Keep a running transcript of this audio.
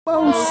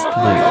Mostly.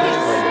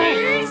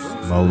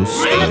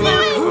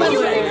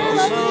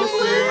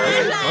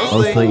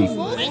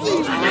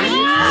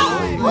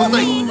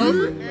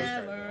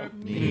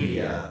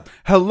 Media.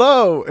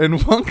 Hello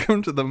and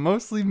welcome to the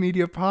Mostly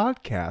Media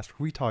podcast,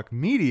 where we talk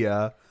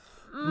media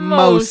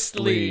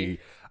mostly.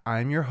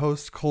 I'm your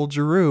host, Cole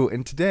Giroux,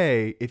 and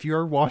today, if you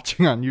are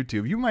watching on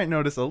YouTube, you might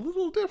notice a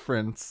little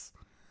difference.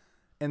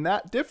 And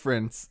that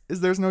difference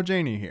is there's no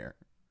Janie here.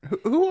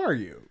 Who are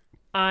you?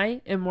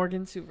 I am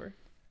Morgan Suver.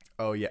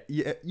 Oh, yeah.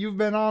 You've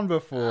been on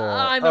before.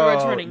 I'm a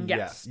returning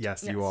guest.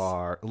 Yes, you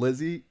are.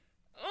 Lizzie?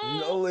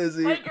 No,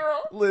 Lizzie. Hi,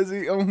 girl.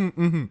 Lizzie.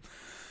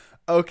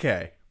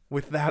 Okay,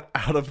 with that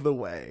out of the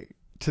way,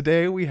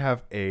 today we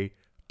have a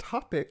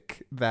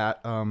topic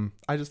that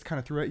I just kind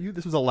of threw at you.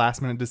 This was a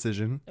last-minute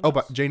decision.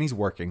 But Janie's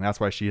working. That's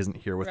why she isn't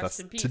here with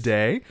us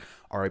today.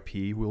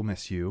 R.I.P. We'll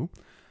miss you.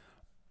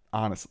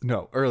 Honestly,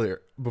 no.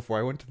 Earlier, before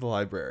I went to the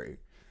library,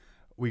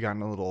 we got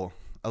in a little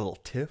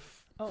tiff.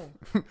 Oh.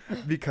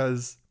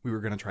 Because we were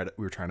trying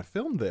to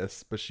film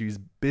this, but she's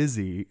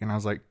busy, and I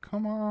was like,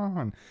 "Come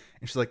on!"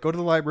 And she's like, "Go to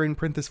the library and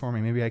print this for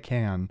me. Maybe I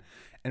can."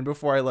 And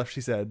before I left, she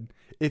said,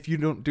 "If you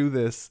don't do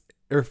this,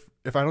 or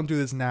if I don't do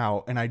this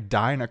now, and I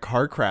die in a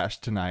car crash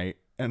tonight,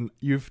 and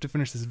you have to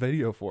finish this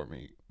video for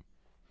me,"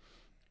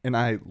 and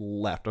I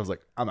left. I was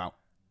like, "I'm out.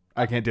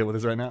 I can't deal with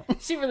this right now."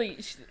 She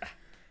really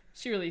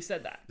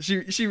said that.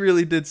 She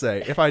really did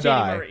say, "If I Janie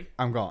die, Murray.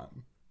 I'm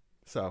gone."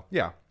 So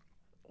yeah.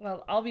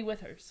 Well, I'll be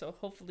with her, so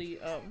hopefully,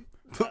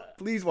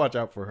 Please watch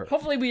out for her.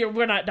 hopefully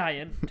we're not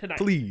dying tonight.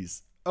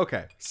 Please.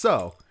 Okay,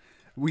 so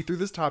we threw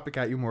this topic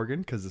at you,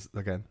 Morgan, because,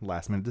 again,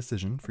 last-minute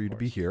decision for you to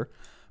be here.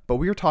 But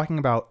we are talking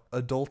about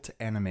adult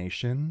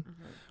animation,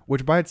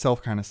 which by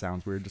itself kind of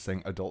sounds weird, just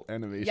saying adult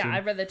animation. Yeah, I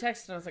read the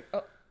text and I was like,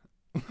 oh.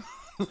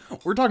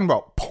 We're talking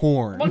about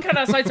porn. What kind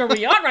of sites are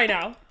we on right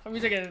now? Are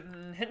we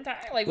talking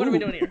hentai? Like, what are we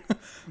doing here?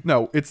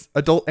 No, it's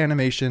adult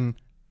animation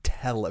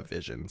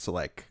television. So,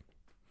 like,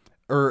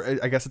 or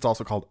I guess it's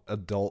also called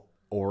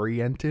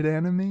adult-oriented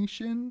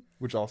animation,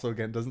 which also,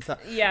 again, doesn't sound...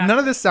 Yeah. None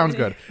of this sounds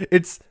good.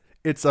 It's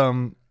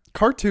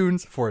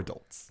cartoons for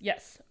adults.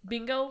 Yes.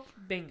 Bingo.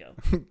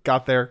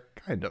 Got there?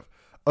 Kind of.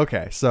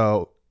 Okay,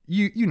 so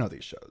you know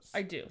these shows.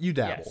 I do. You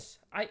dabble. Yes.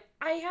 I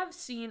have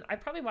seen... I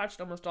probably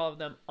watched almost all of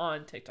them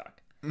on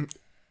TikTok.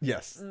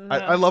 Yes. No.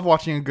 I love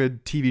watching a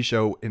good TV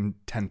show in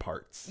 10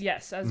 parts.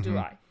 Yes, as do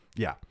I.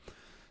 Yeah.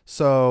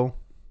 So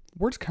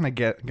we're just kind of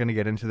going to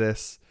get into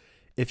this.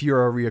 If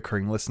you're a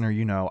reoccurring listener,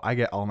 you know I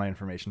get all my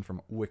information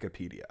from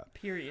Wikipedia.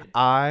 Period.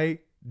 I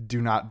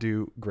do not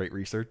do great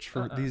research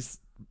for these,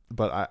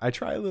 but I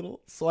try a little,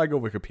 so I go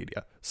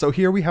Wikipedia. So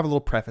here we have a little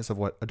preface of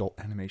what adult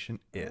animation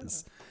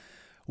is.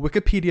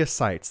 Wikipedia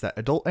cites that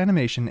adult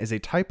animation is a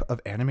type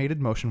of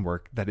animated motion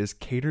work that is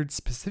catered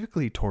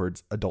specifically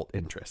towards adult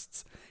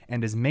interests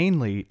and is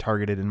mainly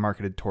targeted and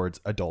marketed towards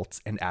adults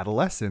and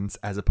adolescents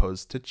as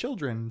opposed to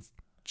children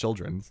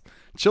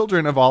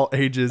of all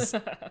ages.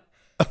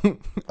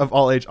 Of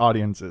all age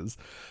audiences.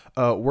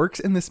 Works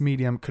in this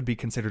medium could be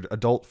considered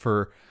adult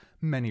for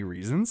many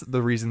reasons.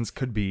 The reasons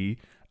could be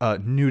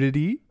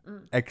nudity,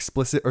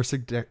 explicit or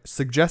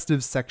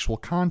suggestive sexual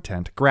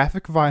content,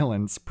 graphic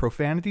violence,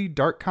 profanity,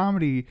 dark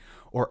comedy,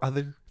 or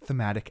other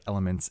thematic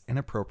elements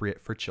inappropriate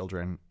for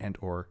children and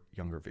or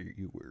younger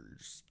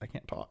viewers. I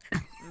can't talk.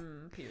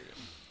 Period.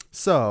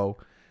 So,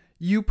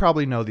 you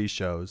probably know these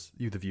shows,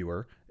 you the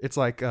viewer. It's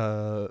like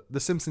The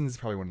Simpsons is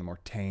probably one of the more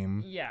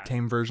tame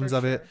versions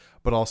of it.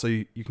 But also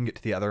you can get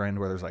to the other end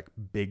where there's like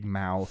Big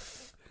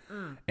Mouth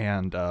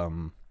and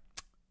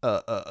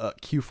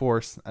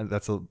Q-Force.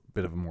 That's a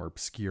bit of a more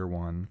obscure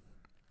one.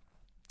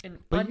 And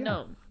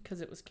unknown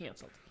because it was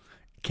canceled.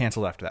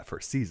 Canceled after that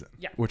first season,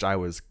 which I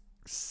was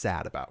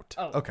sad about.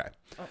 Oh. Okay.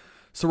 Oh.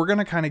 So we're going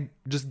to kind of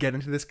just get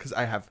into this because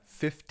I have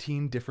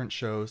 15 different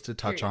shows to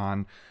touch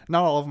on.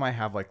 Not all of them I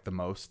have like the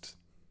most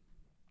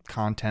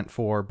content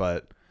for,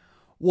 but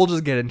we'll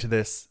just get into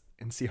this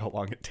and see how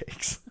long it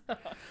takes.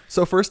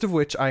 So first of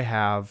which I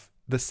have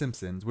The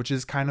Simpsons, which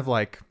is kind of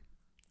like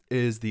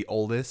is the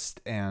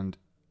oldest, and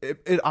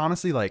it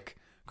honestly like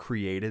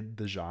created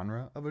the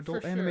genre of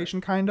adult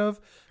animation kind of,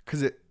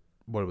 because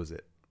what was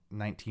it,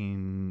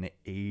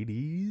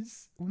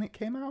 1980s when it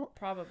came out?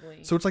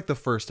 Probably. So it's like the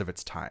first of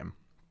its time.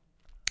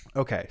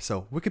 Okay,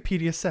 so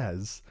Wikipedia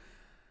says,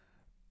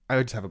 I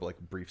would just have a like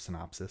brief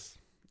synopsis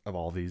of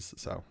all these,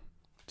 so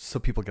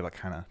people get a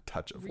kind of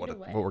touch of what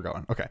we're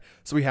going. Okay,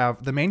 so we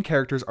have the main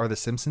characters are the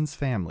Simpsons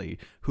family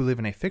who live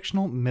in a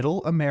fictional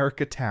middle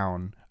America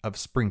town of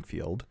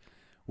Springfield,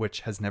 which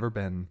has never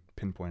been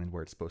pinpointed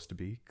where it's supposed to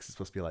be, because it's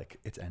supposed to be like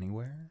it's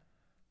anywhere.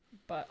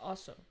 But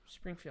also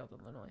Springfield,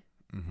 Illinois.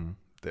 Mm-hmm.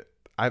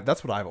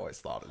 That's what I've always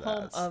thought of that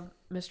Home as. of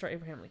Mr.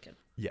 Abraham Lincoln.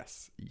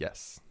 Yes.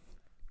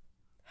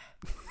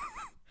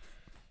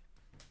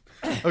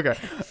 Okay,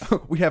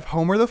 we have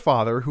Homer the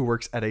father, who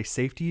works at as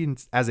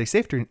a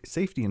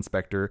safety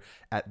inspector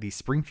at the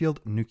Springfield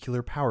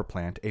Nuclear Power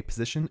Plant, a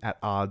position at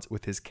odds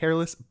with his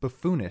careless,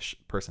 buffoonish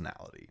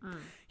personality.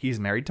 He's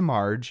married to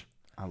Marge.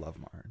 I love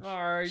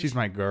Marge. She's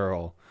my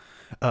girl.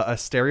 A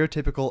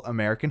stereotypical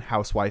American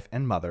housewife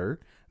and mother.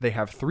 They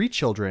have 3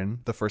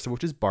 children, the first of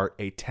which is Bart,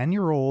 a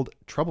 10-year-old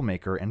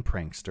troublemaker and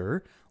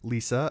prankster,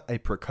 Lisa, a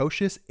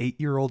precocious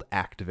 8-year-old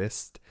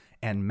activist,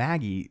 and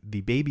Maggie,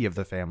 the baby of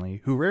the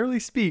family, who rarely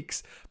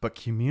speaks but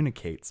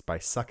communicates by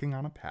sucking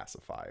on a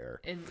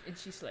pacifier. And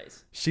she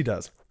slays. She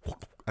does.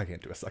 I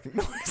can't do a sucking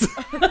noise.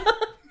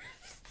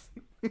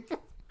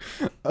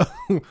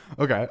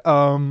 Okay.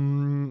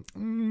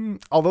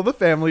 Although the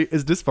family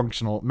is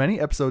dysfunctional, many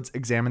episodes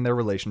examine their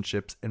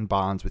relationships and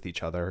bonds with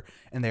each other,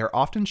 and they are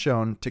often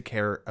shown to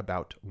care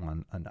about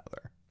one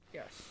another.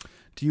 Yes.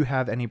 Do you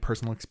have any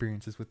personal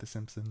experiences with The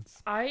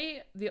Simpsons?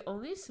 The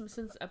only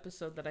Simpsons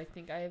episode that I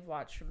think I have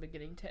watched from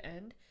beginning to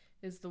end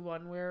is the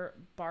one where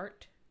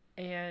Bart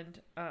and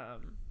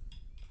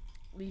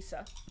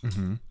Lisa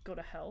go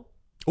to hell.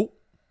 Oh.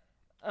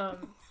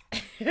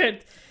 And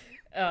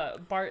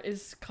Bart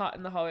is caught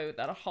in the hallway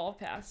without a hall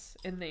pass,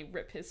 and they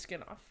rip his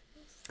skin off.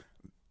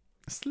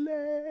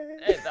 Slay.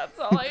 And that's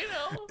all I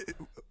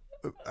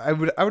know. I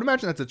would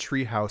imagine that's a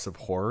Treehouse of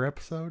Horror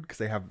episode because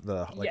they have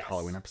the Yes.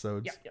 Halloween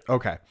episodes. Yep.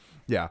 Okay.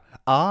 Yeah.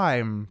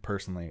 I've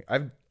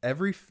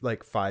every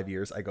 5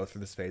 years I go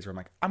through this phase where I'm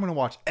like, I'm gonna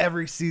watch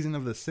every season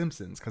of The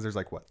Simpsons because there's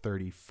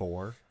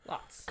 34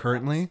 Lots.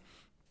 currently,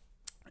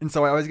 and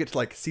so I always get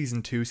to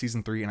season 2,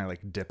 season 3, and I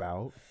dip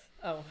out.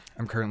 Oh.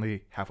 I'm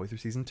currently halfway through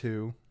season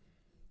 2.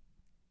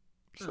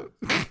 So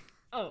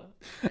Oh.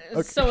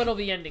 So it'll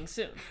be ending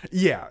soon.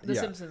 yeah, The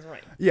yeah. Simpsons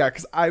reign. Yeah,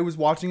 because I was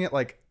watching it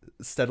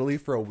steadily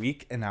for a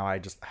week, and now I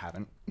just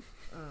haven't.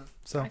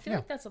 So I feel yeah.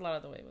 like that's a lot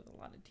of the way with a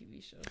lot of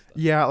TV shows. Though.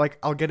 Yeah,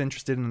 I'll get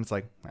interested, and it's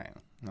I'm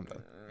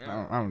done.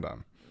 I'm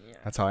done. Yeah.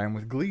 That's how I am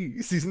with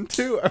Glee season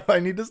 2. I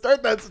need to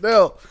start that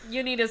still.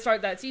 You need to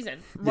start that season.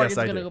 Morgan's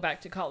I gonna do. go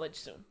back to college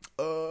soon.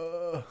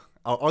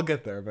 I'll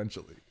get there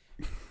eventually.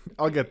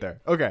 I'll get there.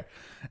 Okay,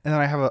 and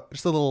then I have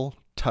just a little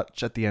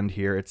touch at the end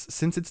here. It's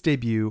since its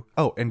debut.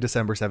 Oh, in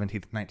December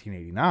 17th,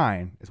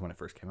 1989 is when it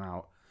first came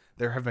out.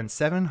 There have been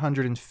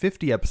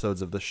 750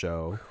 episodes of the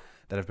show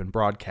that have been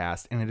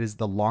broadcast, and it is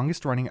the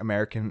longest running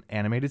American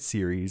animated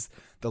series,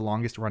 the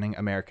longest running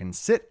American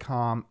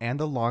sitcom, and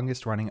the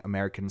longest running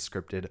American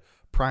scripted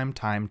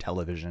primetime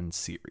television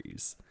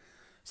series.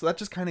 So that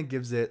just kind of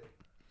gives it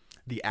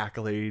the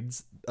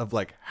accolades of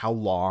how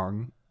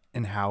long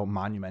and how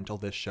monumental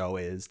this show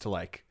is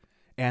to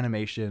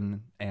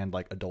animation and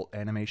adult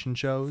animation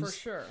shows. For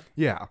sure.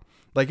 Yeah.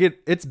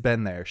 It's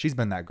been there. She's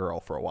been that girl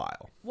for a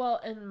while. Well,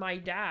 and my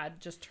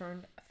dad just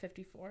turned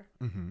 54,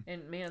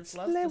 and Mans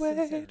loves Slay The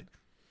it. Simpsons.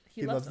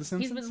 He loves The them.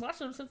 He's Simpsons? been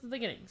watching them since the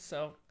beginning.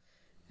 So,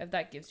 if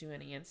that gives you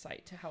any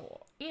insight to how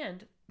old.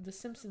 And The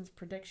Simpsons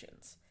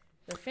predictions.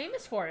 They're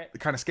famous for it.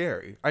 Kind of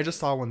scary. I just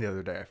saw one the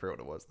other day. I forget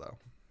what it was, though.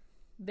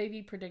 They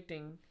be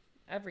predicting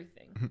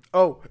everything.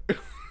 Oh,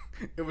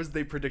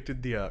 they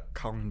predicted the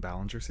Colin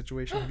Ballinger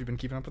situation. Have you been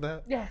keeping up with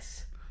that?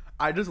 Yes.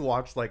 I just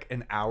watched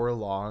an hour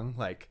long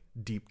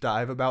deep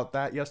dive about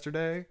that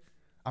yesterday.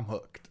 I'm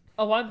hooked.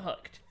 Oh, I'm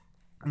hooked.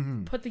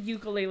 Put the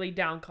ukulele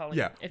down, Colin.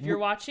 Yeah. If you're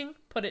watching,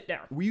 put it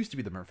down. We used to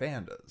be the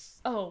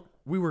Merfandas. Oh,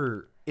 We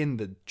were in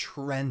the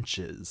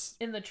trenches.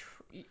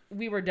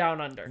 we were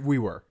down under. We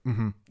were.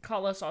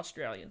 Call us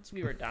Australians.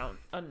 We were down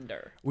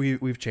under.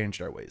 We've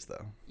changed our ways,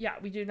 though. Yeah,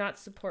 we do not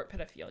support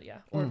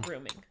pedophilia or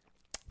grooming.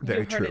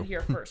 Very you heard true. it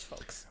here first,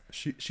 folks.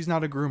 She's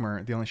not a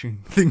groomer. The only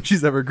thing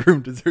she's ever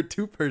groomed is her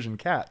 2 Persian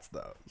cats,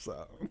 though.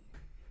 So.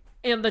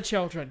 And the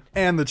children.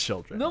 And the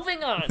children.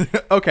 Moving on.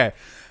 Okay.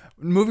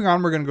 Moving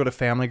on, we're going to go to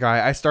Family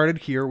Guy. I started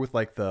here with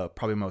the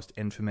probably most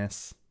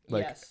infamous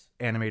Yes.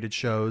 animated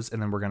shows,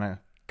 and then we're going to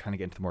kind of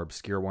get into the more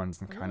obscure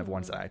ones and kind of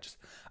ones that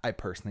I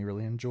personally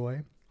really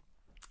enjoy.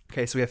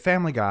 Okay, so we have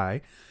Family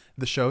Guy.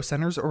 The show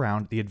centers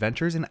around the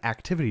adventures and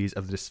activities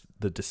of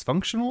the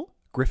dysfunctional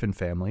Griffin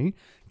family,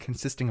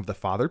 consisting of the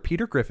father,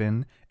 Peter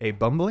Griffin, a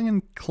bumbling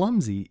and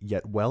clumsy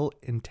yet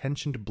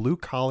well-intentioned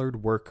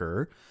blue-collared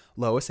worker,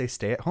 Lois, a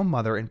stay-at-home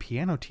mother and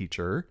piano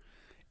teacher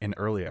in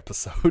early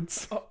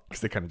episodes,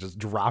 because they kind of just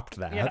dropped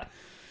that,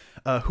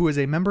 who is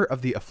a member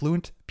of the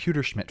affluent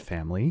Pewterschmidt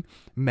family,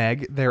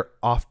 Meg, their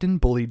often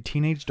bullied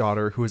teenage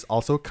daughter, who is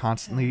also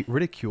constantly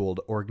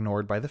ridiculed or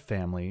ignored by the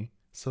family.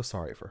 So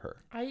sorry for her.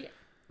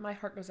 My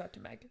heart goes out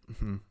to Meg.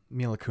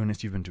 Mila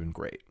Kunis, you've been doing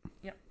great.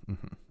 Yep.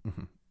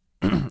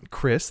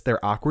 Chris,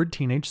 their awkward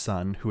teenage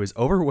son, who is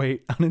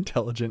overweight,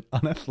 unintelligent,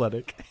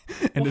 unathletic,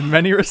 and in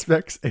many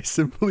respects a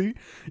simply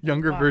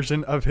younger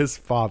version of his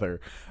father.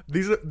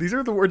 These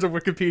are the words of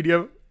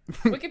Wikipedia.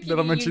 Wikipedia, that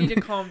I'll mention. you need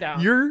to calm down.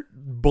 You're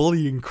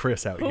bullying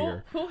Chris out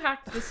here. Who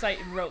hacked the site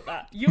and wrote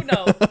that? You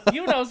know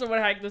someone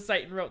hacked the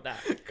site and wrote that.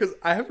 Because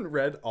I haven't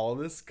read all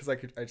this because I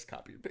just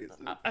copy and paste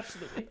it.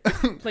 Absolutely.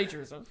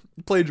 Plagiarism.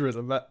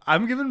 Plagiarism. But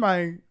I'm giving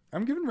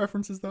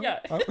references though. Yeah.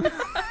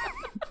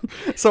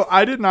 So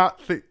I did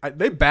not think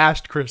they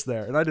bashed Chris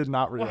there, and I did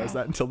not realize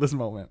that until this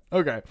moment.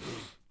 Okay.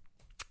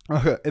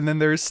 And then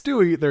there's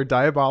Stewie, their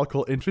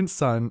diabolical infant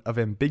son of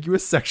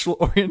ambiguous sexual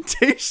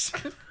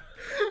orientation,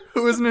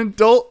 who is an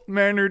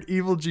adult-mannered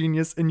evil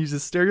genius and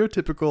uses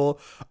stereotypical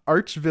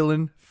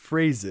arch-villain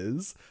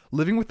phrases.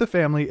 Living with the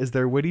family is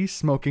their witty,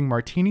 smoking,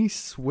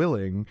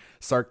 martini-swilling,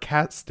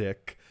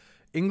 sarcastic,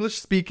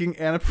 English-speaking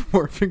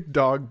anthropomorphic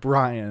dog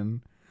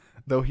Brian,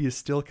 though he is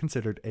still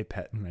considered a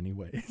pet in many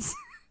ways.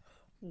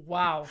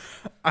 Wow.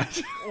 I,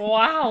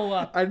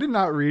 Wow. I did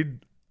not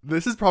read.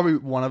 This is probably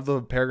one of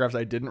the paragraphs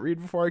I didn't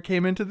read before I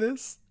came into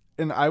this,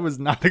 and I was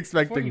not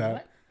expecting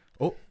that.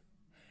 What?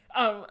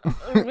 Oh,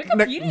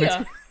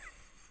 Wikipedia.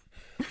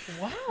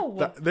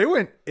 Wow. They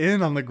went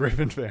in on the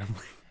Griffin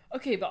family.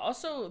 Okay, but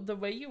also the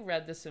way you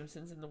read The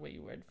Simpsons and the way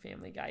you read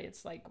Family Guy,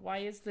 it's like, why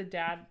is the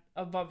dad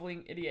a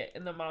bumbling idiot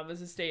and the mom is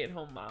a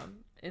stay-at-home mom?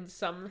 And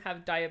some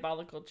have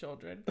diabolical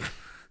children.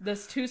 The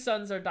two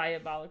sons are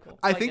diabolical.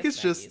 I think it's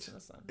just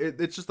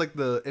it's just like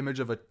the image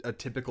of a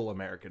typical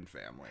American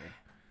family.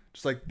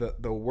 Just like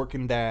the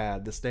working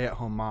dad, the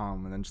stay-at-home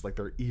mom, and then just like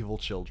their evil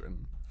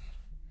children.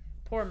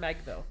 Poor Meg,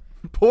 though.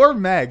 Poor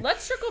Meg.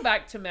 Let's circle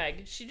back to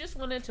Meg. She just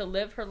wanted to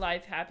live her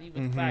life happy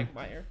with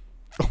Quagmire.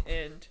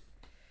 And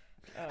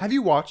have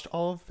you watched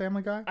all of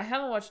Family Guy? I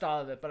haven't watched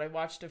all of it, but I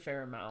watched a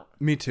fair amount.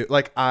 Me too.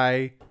 Like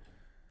my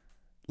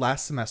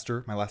last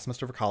semester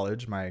of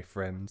college, my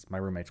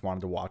roommates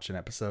wanted to watch an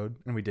episode,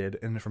 and we did.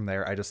 And from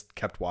there, I just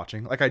kept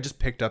watching. Like I just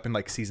picked up in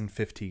like season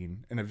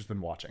 15, and I've just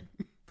been watching.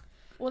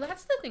 Well,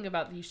 that's the thing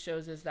about these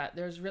shows is that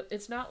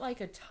it's not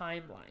like a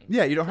timeline.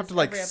 Yeah, you don't have to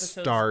like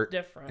start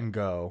and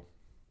go.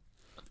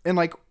 And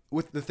like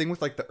with the thing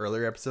with like the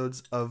earlier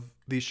episodes of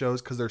these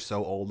shows, because they're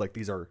so old, like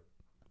these are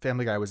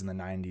Family Guy was in the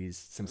 90s,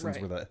 Simpsons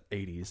were the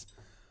 80s.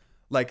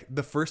 Like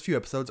the first few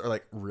episodes are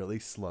like really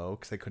slow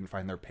because they couldn't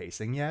find their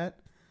pacing yet.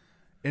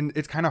 And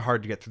it's kind of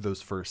hard to get through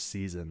those first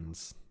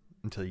seasons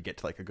until you get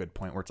to like a good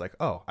point where it's like,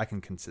 oh, I can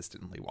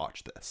consistently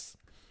watch this.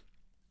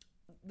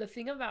 The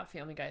thing about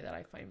Family Guy that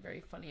I find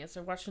very funny is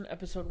I watched an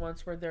episode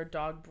once where their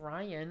dog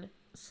Brian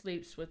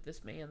sleeps with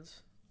this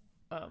man's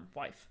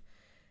wife.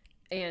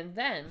 And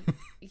then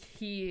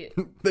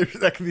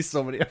that could be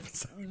so many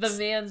episodes.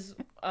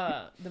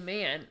 The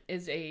man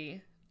is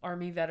a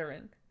army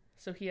veteran,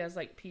 so he has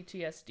like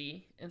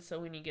PTSD, and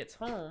so when he gets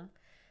home,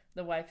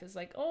 the wife is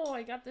like, "Oh,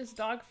 I got this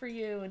dog for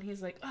you," and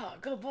he's like, "Oh,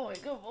 good boy,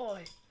 good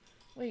boy."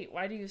 Wait,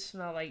 why do you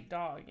smell like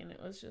dog? And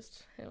it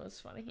was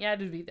funny. He had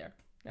to be there.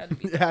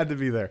 It had to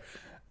be there.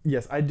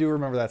 Yes, I do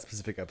remember that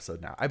specific episode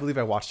now. I believe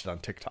I watched it on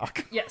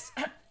TikTok. Yes,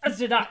 as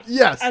did I.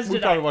 Yes, we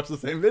probably watched the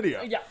same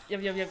video. Yeah,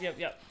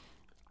 yep.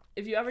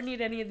 If you ever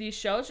need any of these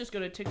shows, just go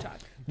to TikTok.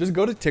 Just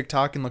go to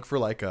TikTok and look for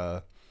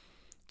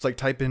it's like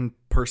type in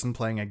person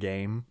playing a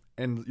game,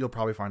 and you'll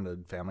probably find a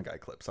Family Guy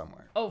clip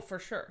somewhere. Oh, for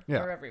sure. Yeah.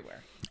 They're everywhere.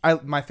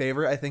 My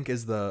favorite, I think,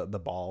 is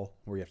the ball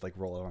where you have to like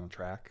roll it on a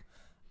track.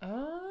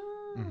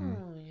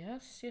 Oh,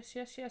 yes.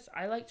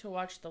 I like to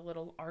watch the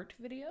little art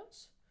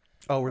videos.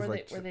 Oh,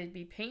 where they'd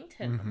be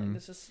painted. I'm like,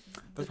 this is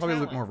that's probably a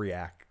little more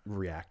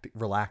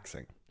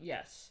relaxing.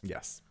 Yes.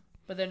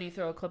 But then you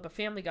throw a clip of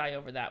Family Guy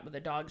over that with a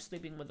dog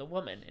sleeping with a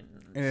woman.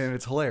 And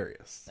it's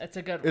hilarious. That's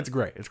a good one. It's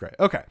great.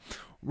 Okay.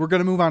 We're going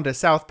to move on to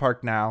South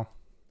Park now.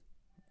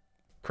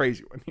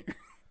 Crazy one here.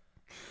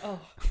 Oh.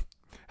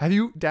 Have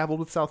you dabbled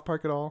with South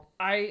Park at all?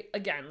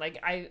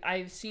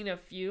 I've seen a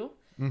few.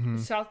 Mm-hmm.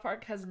 South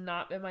Park has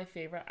not been my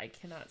favorite. I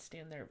cannot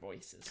stand their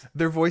voices.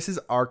 Their voices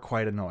are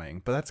quite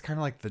annoying, but that's kind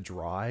of like the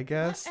draw, I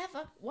guess.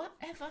 Whatever.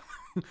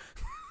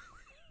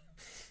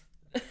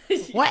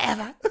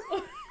 Whatever.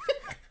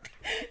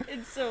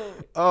 And so...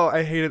 Oh,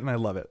 I hate it and I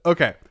love it.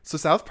 Okay, so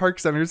South Park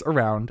centers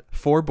around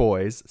four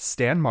boys,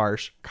 Stan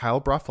Marsh, Kyle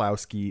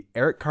Broflovsky,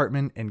 Eric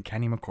Cartman, and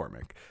Kenny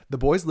McCormick. The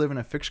boys live in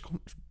a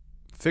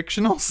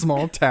fictional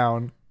small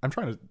town. I'm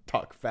trying to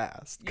talk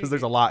fast because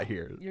there's a lot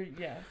here.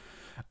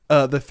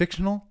 The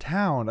fictional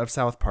town of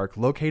South Park,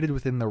 located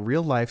within the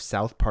real-life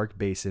South Park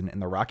Basin in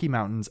the Rocky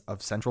Mountains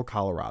of central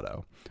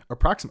Colorado,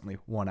 approximately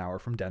 1 hour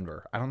from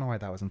Denver. I don't know why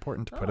that was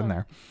important to put in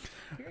there.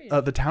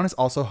 The town is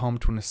also home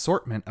to an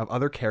assortment of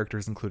other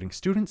characters, including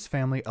students,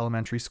 family,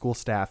 elementary school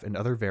staff, and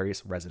other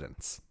various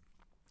residents.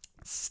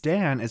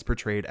 Stan is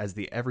portrayed as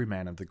the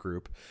everyman of the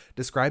group,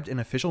 described in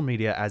official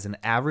media as an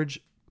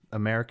average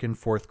American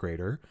fourth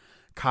grader.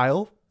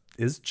 Kyle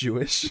is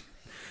Jewish,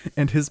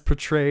 and his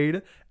portrayal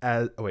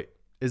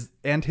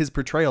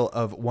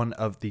of one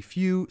of the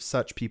few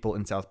such people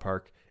in South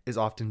Park is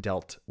often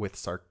dealt with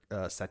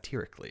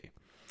satirically.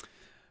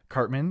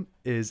 Cartman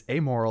is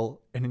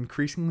amoral and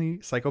increasingly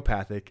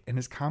psychopathic and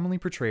is commonly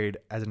portrayed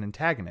as an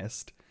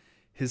antagonist.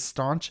 His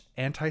staunch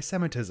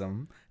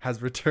anti-Semitism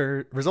has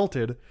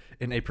resulted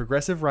in a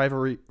progressive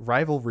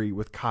rivalry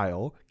with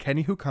Kyle.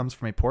 Kenny, who comes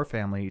from a poor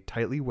family,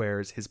 tightly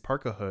wears his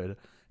parka hood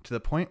to the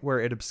point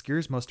where it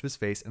obscures most of his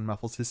face and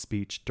muffles his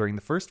speech. During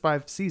the first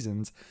 5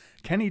 seasons,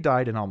 Kenny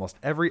died in almost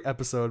every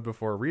episode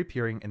before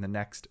reappearing in the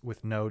next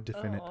with no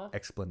definite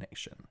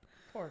explanation.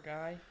 Poor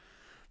guy.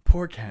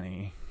 Poor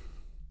Kenny.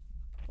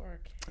 Poor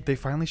Kenny. They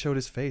finally showed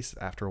his face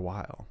after a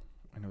while,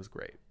 and it was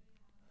great.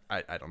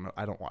 I don't know.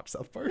 I don't watch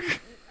South Park.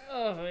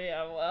 Oh,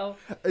 yeah, well.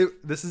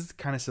 This is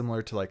kind of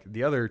similar to, like,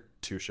 the other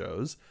 2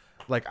 shows.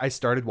 Like, I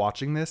started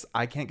watching this.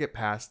 I can't get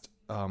past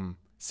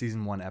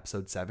season 1,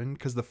 episode 7,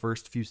 because the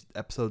first few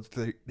episodes,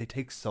 they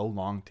take so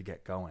long to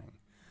get going.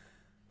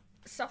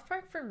 South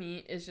Park for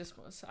me is just.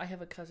 I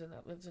have a cousin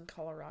that lives in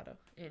Colorado,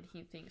 and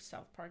he thinks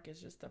South Park is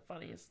just the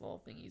funniest little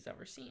thing he's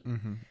ever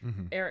seen.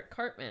 Eric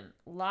Cartman,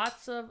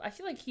 lots of. I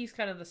feel like he's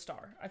kind of the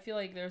star. I feel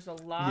like there's a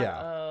lot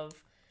of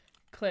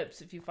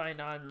clips if you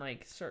find on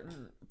like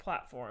certain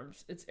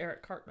platforms. It's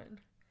Eric Cartman.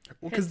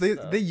 Well, because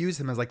they use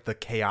him as like the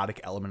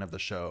chaotic element of the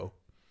show,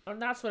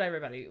 and that's what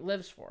everybody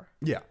lives for.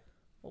 Yeah.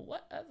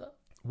 Well,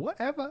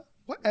 Whatever.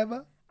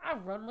 I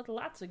run with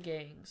lots of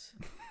gangs.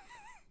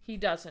 He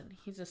doesn't.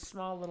 He's a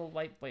small little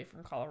white boy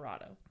from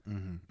Colorado.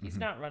 He's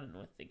not running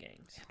with the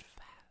gangs.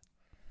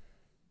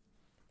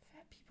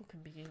 Fat people can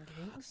be in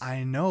gangs.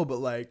 I know, but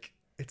like,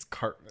 it's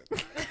Cartman.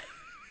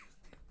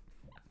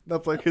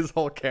 That's like his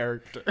whole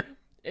character.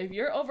 If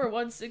you're over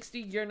 160,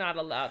 you're not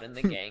allowed in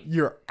the gang.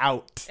 You're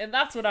out. And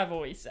that's what I've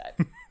always said.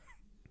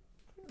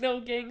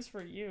 No gangs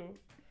for you.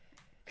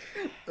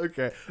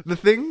 Okay. The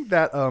thing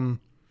that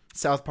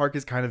South Park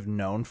is kind of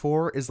known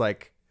for is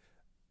like,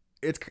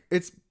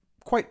 it's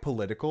quite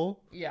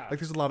political. Yeah. Like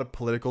there's a lot of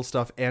political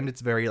stuff, and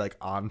it's very like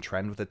on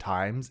trend with the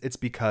times. It's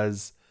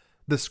because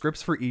the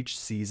scripts for each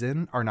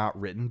season are not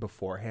written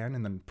beforehand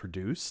and then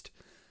produced.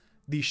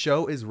 The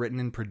show is written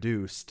and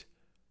produced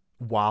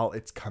while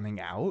it's coming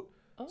out.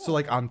 Oh. So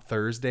like on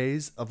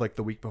Thursdays of like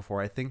the week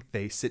before, I think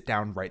they sit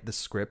down, write the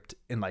script,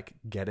 and like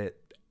get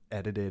it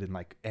edited and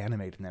like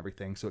animated and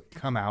everything, so it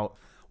can come out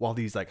while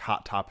these like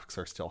hot topics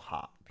are still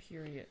hot.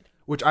 Period.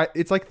 Which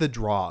it's like the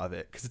draw of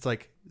it, because it's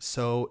like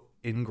so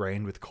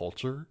ingrained with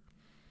culture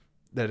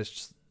that it's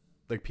just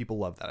like people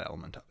love that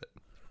element of it.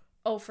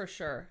 Oh, for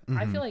sure.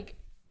 I feel like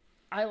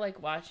I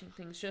like watching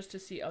things just to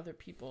see other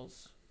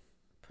people's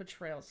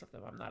portrayals of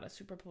them. I'm not a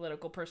super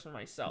political person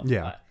myself.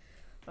 Yeah.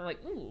 But I'm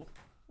like, ooh,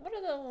 what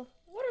are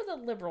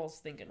the liberals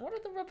thinking? What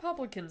are the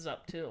Republicans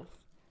up to?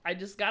 I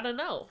just gotta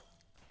know.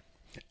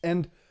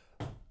 And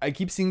I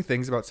keep seeing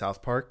things about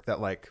South Park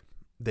that like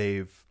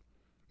they've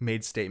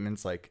made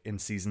statements like in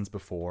seasons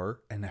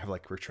before and have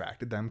like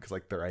retracted them because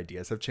like their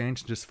ideas have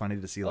changed. Just funny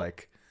to see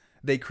like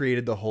they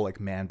created the whole like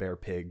man bear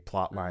pig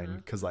plot line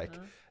because like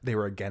they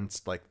were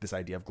against like this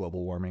idea of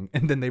global warming,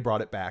 and then they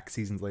brought it back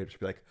seasons later to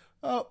be like,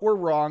 oh, we're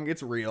wrong,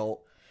 it's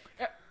real.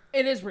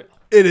 It is real.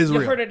 It is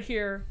real. You heard it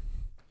here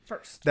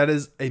first. That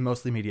is a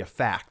mostly media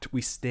fact.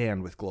 We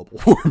stand with global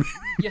warming.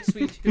 Yes,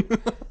 we do.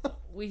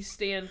 We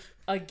stand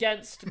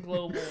against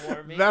global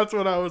warming. That's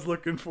what I was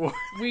looking for.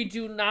 We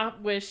do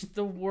not wish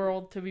the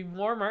world to be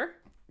warmer.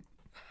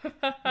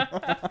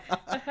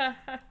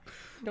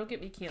 Don't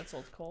get me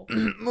canceled, Cole.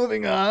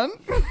 Moving on.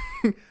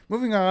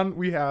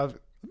 We have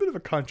a bit of a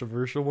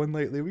controversial one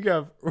lately. We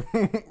have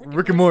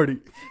Rick and Morty.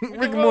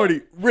 Rick and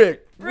Morty.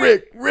 Rick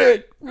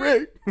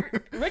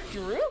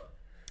Drew?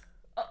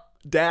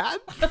 Dad?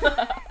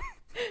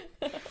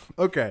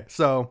 Okay,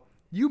 so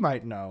you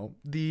might know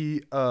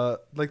the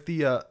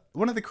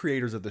one of the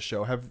creators of the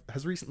show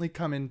has recently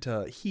come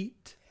into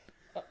heat.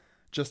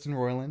 Justin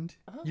Roiland.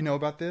 You know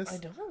about this? I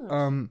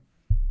don't.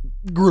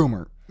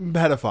 Groomer.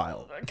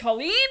 Pedophile.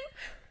 Colleen?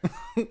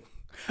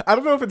 I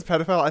don't know if it's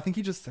pedophile. I think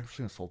he just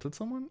sexually assaulted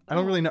someone. I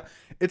don't really know.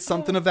 It's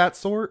something of that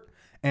sort.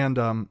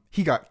 And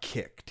he got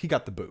kicked. He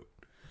got the boot.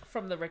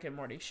 From the Rick and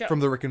Morty show. From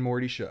the Rick and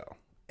Morty show.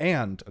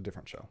 And a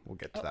different show. We'll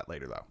get to that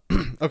later,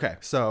 though. Okay,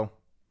 so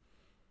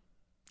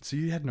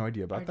you had no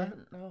idea about that? I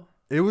didn't know.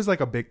 It was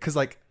like a big... Because,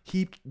 like,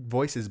 he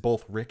voices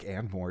both Rick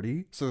and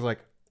Morty. So they're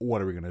like,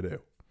 what are we going to do?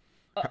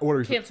 What are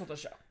we cancel the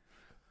show.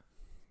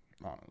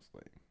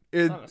 Honestly.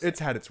 It's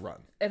had its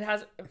run. It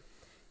has...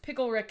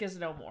 Pickle Rick is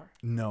no more.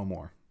 No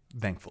more.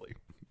 Thankfully.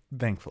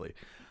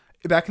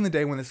 Back in the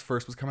day when this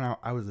first was coming out,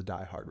 I was a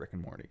diehard Rick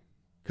and Morty.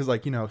 Because,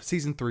 like, you know,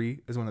 season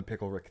 3 is when the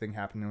Pickle Rick thing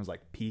happened and it was,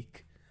 like,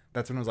 peak.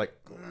 That's when I was like,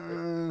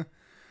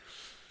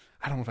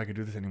 I don't know if I could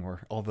do this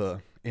anymore. All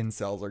the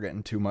incels are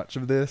getting too much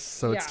of this.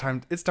 So it's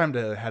time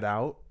to head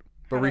out.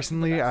 But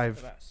recently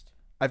I've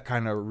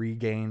kind of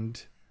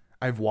regained...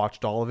 I've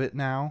watched all of it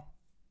now,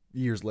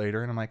 years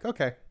later, and I'm like,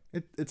 okay,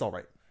 it's all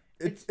right.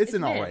 It's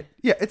an all right.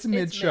 Yeah, it's a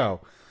mid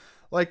show.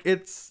 Like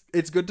it's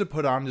good to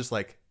put on just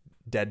like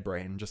dead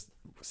brain, just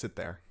sit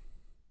there.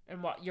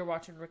 And you're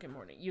watching Rick and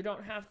Morty. You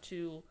don't have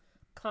to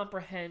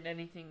comprehend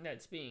anything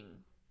that's being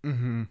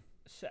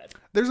said.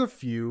 There's a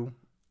few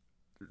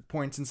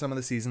points in some of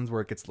the seasons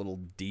where it gets a little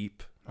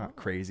deep, not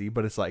crazy,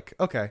 but it's like,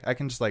 okay, I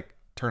can just like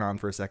turn on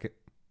for a second.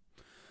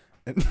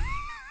 And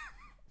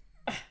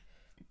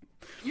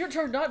You're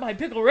turned on by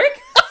Pickle Rick?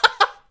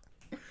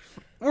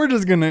 We're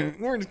just gonna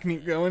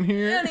keep going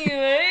here.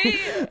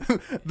 Anyway.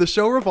 The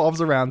show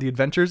revolves around the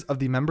adventures of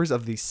the members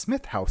of the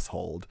Smith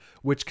household,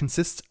 which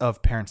consists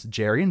of parents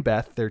Jerry and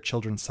Beth, their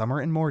children Summer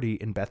and Morty,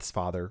 and Beth's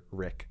father,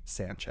 Rick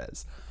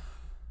Sanchez.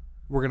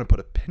 We're gonna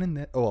put a pin in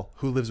that. Oh, well,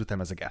 who lives with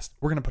them as a guest?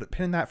 We're gonna put a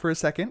pin in that for a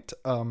second.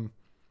 You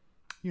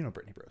know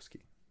Brittany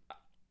Broski.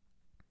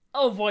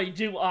 Oh boy,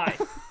 do I.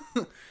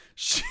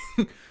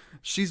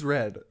 She's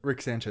read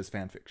Rick Sanchez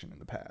fan fiction in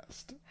the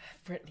past.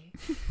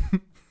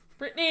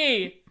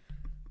 Brittany!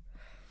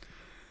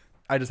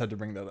 I just had to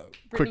bring that up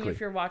Brittany, quickly. If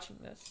you're watching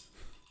this.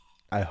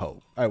 I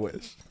hope. I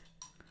wish.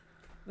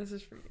 This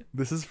is for you.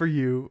 This is for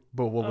you,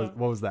 but what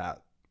was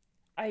that?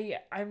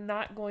 I'm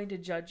not going to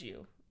judge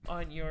you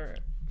on your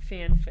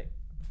fanfic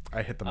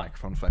I hit the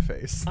microphone with my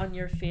face. on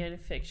your fan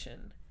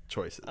fiction.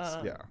 Choices,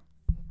 yeah.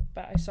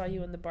 But I saw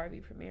you in the Barbie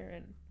premiere,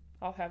 and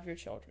I'll have your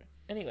children.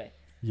 Anyway.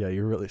 Yeah,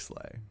 you're really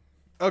slay.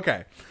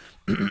 Okay.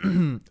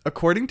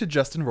 According to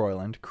Justin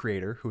Roiland,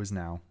 creator, who is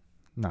now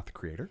not the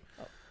creator,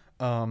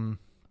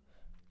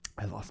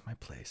 I lost my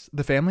place.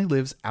 The family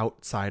lives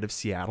outside of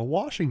Seattle,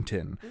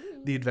 Washington.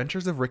 Ooh. The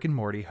adventures of Rick and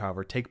Morty,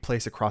 however, take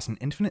place across an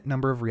infinite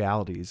number of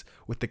realities,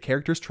 with the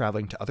characters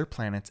traveling to other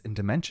planets and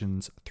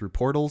dimensions through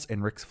portals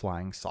and Rick's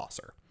flying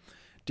saucer.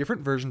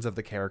 Different versions of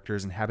the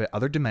characters inhabit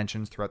other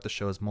dimensions throughout the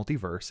show's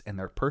multiverse, and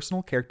their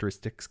personal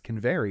characteristics can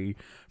vary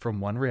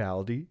from one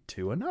reality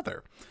to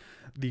another.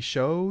 The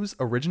show's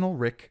original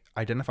Rick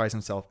identifies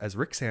himself as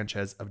Rick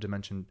Sanchez of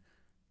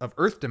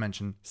Earth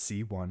Dimension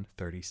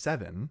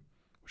C-137,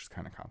 which is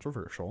kind of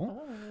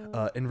controversial,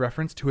 in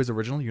reference to his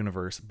original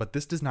universe, but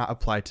this does not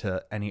apply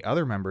to any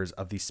other members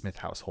of the Smith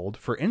household.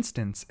 For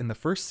instance, in the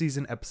first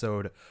season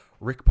episode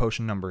Rick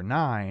Potion number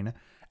 9,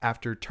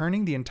 after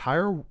turning the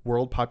entire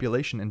world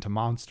population into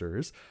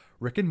monsters,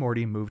 Rick and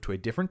Morty move to a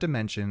different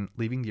dimension,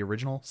 leaving the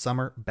original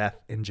Summer,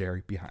 Beth, and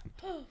Jerry behind.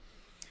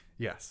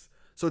 Yes.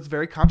 So it's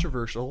very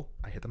controversial.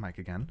 I hit the mic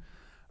again.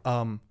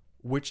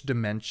 Which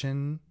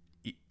dimension,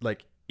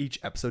 each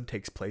episode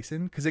takes place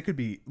in, because it could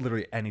be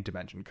literally any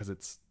dimension because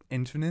it's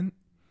infinite.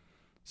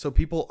 So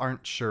people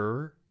aren't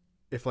sure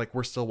if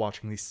we're still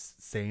watching these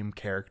same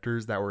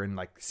characters that were in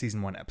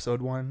season 1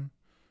 episode 1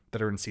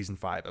 that are in season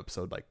 5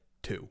 episode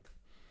 2.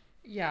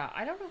 Yeah,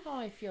 I don't know how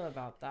I feel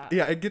about that.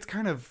 Yeah, it gets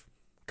kind of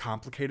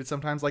complicated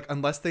sometimes.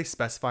 Unless they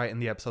specify in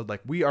the episode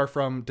we are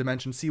from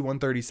dimension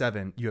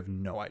C-137, you have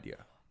no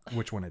idea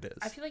which one it is.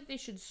 I feel like they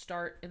should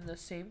start in the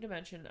same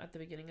dimension at the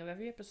beginning of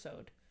every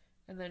episode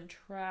and then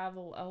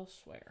travel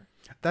elsewhere.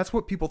 That's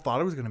what people thought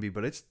it was going to be,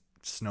 but it's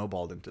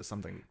snowballed into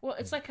something Well,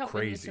 it's like how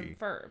crazy. Phineas and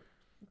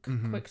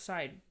Ferb. Quick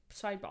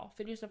sideball.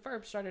 Phineas and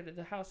Ferb started at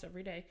the house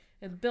every day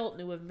and built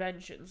new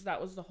inventions. That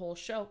was the whole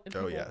show. And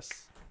oh,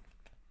 yes.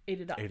 Ate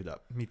it up. Ate it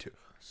up. Me too.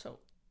 So.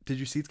 Did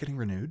you see it's getting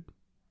renewed?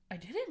 I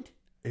didn't.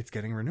 It's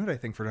getting renewed, I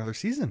think, for another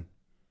season.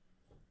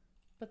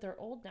 But they're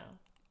old now.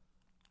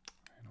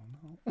 I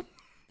don't know.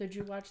 Did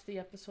you watch the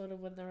episode of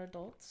when they're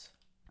adults?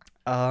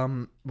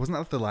 Wasn't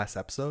that the last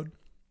episode?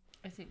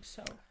 I think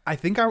so. I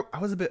think I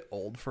was a bit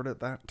old for it at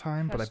that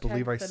time, but I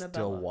believe I Finabella.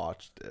 still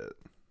watched it.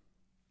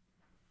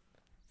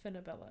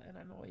 Finabella, and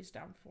I'm always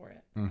down for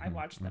it. I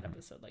watched that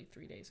episode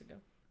 3 days ago.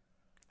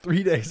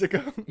 3 days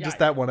ago? Yeah, Just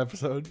that one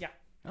episode? Yeah.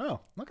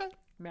 Oh, okay.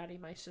 Maddie,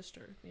 my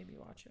sister, made me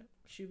watch it.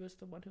 She was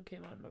the one who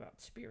came on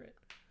about Spirit.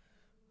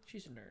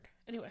 She's a nerd.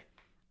 Anyway.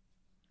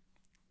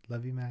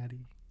 Love you,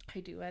 Maddie. I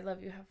do. I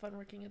love you. Have fun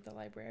working at the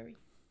library.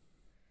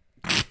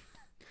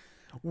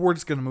 We're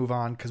just gonna move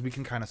on because we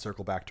can kind of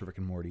circle back to Rick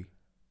and Morty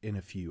in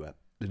a few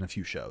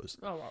shows.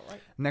 Oh, all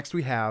right. Next,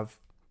 we have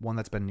one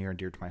that's been near and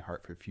dear to my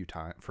heart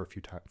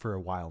for a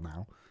while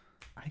now.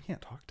 I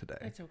can't talk today.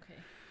 It's okay.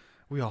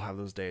 We all have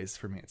those days.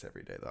 For me, it's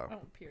every day though.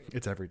 Oh, period.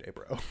 It's every day,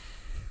 bro.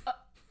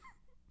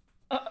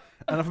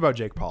 Enough about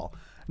Jake Paul.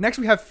 Next,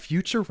 we have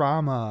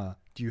Futurama.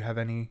 Do you have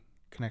any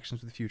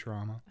connections with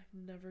Futurama?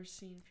 I've never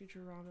seen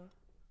Futurama.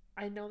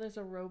 I know there's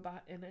a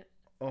robot in it.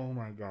 Oh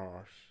my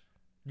gosh.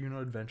 You know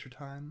Adventure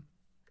Time?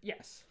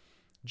 Yes.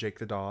 Jake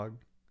the dog,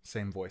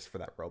 same voice for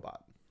that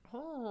robot.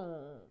 Oh.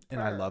 And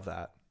I love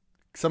that.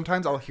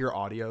 Sometimes I'll hear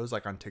audios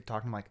on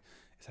TikTok and I'm like,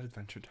 is that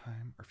Adventure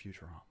Time or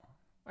Futurama?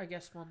 I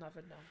guess we'll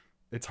never know.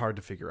 It's hard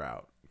to figure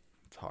out.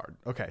 It's hard.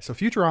 Okay, so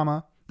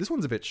Futurama. This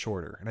one's a bit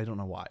shorter, and I don't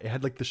know why. It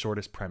had the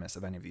shortest premise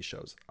of any of these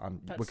shows on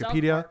But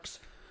Wikipedia.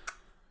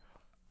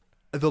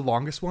 The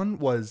longest one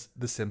was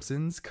The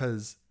Simpsons,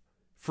 because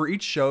for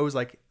each show, it was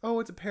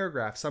it's a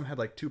paragraph. Some had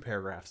 2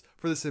 paragraphs.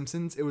 For The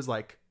Simpsons, it was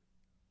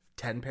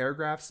 10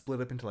 paragraphs split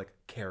up into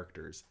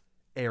characters,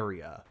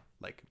 area,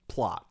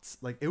 plots.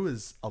 It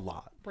was a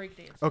lot.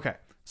 Breakdance. Okay,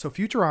 so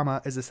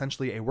Futurama is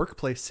essentially a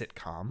workplace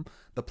sitcom,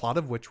 the plot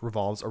of which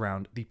revolves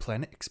around the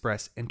Planet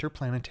Express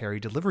interplanetary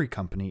delivery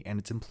company and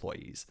its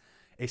employees,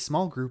 a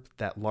small group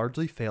that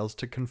largely fails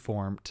to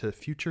conform to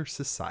future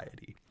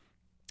society.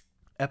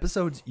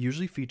 Episodes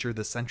usually feature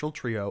the central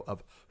trio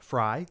of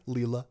Fry,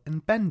 Leela,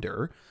 and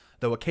Bender,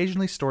 though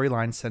occasionally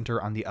storylines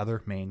center on the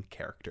other main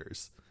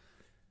characters.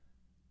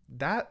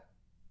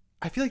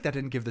 I feel like that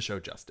didn't give the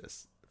show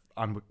justice.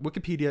 On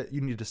Wikipedia,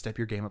 you need to step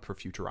your game up for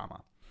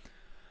Futurama.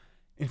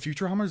 In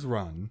Futurama's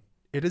run,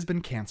 it has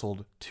been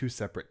canceled 2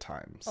 separate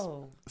times.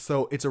 Oh.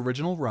 So its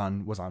original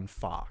run was on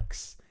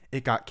Fox.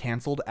 It got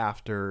canceled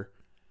after,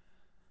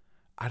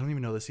 I don't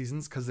even know the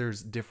seasons because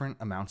there's different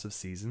amounts of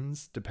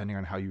seasons depending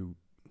on how you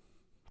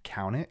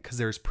count it. Because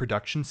there's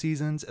production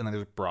seasons and then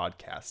there's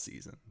broadcast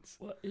seasons.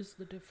 What is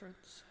the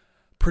difference?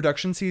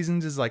 Production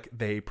seasons is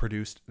they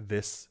produced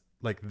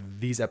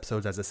these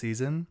episodes as a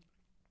season,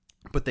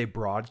 but they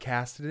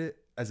broadcasted it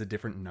as a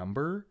different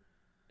number.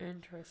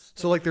 Interesting.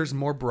 So there's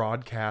more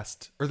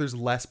broadcast, or there's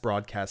less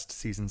broadcast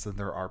seasons than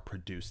there are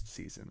produced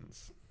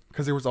seasons.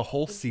 Because there was a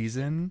whole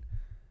season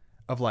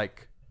of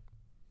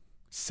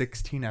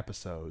 16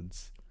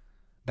 episodes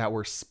that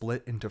were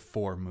split into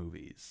 4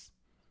 movies.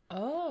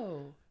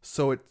 Oh,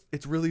 So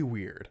it's really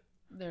weird.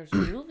 there's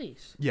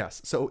movies.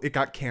 Yes. So it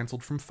got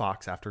canceled from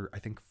Fox after, I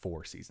think,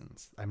 4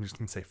 seasons. I'm just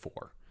going to say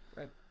 4.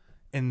 Right.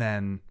 And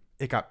then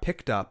it got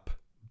picked up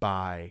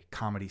by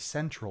Comedy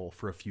Central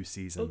for a few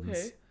seasons.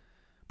 Okay.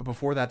 But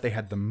before that, they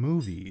had the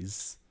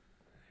movies.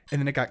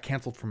 And then it got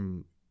canceled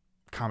from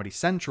Comedy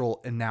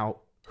Central. And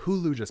now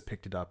Hulu just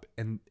picked it up.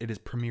 And it is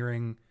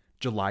premiering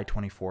July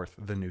 24th,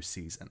 the new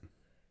season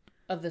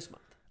Of this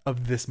month.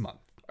 of this month.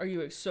 Are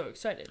you so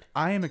excited?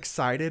 I am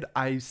excited.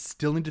 I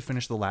still need to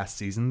finish the last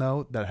season,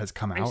 though, that has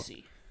come I out.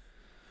 see.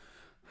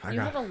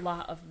 You have a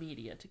lot of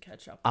media to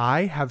catch up with.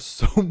 I have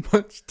so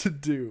much to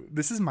do.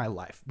 This is my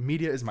life.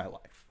 Media is my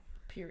life.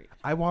 Period.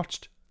 I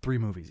watched 3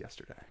 movies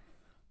yesterday.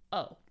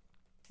 Oh.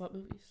 What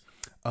movies?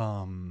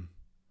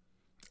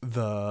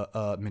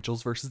 The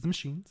Mitchells versus the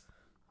Machines.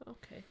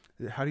 Okay.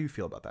 How do you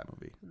feel about that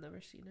movie? I've never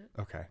seen it.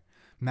 Okay.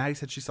 Maddie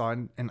said she saw it,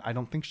 and I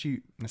don't think she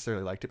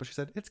necessarily liked it, but she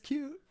said, it's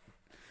cute.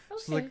 Okay.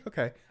 She's like,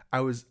 okay.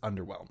 I was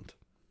underwhelmed.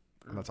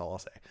 And that's all I'll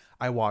say.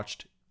 I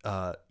watched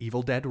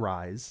Evil Dead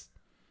Rise.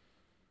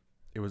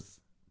 It was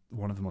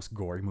one of the most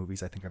gory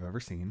movies I think I've ever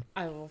seen.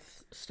 I will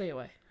stay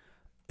away.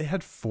 It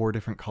had 4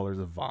 different colors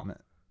of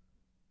vomit.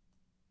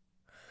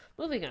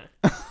 Moving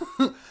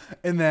on.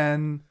 And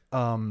then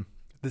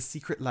The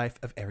Secret Life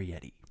of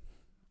Arrietty,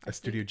 a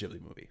Studio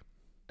Ghibli movie.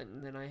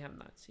 And then I have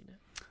not seen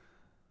it.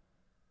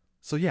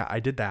 So yeah, I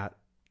did that.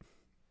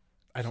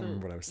 I don't So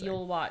remember what I was saying.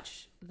 You'll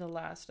watch the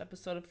last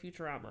episode of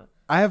Futurama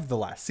I have the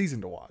last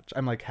season to watch.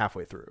 I'm like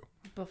halfway through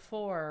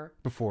before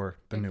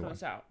the it new one.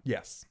 comes out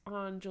Yes.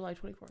 on July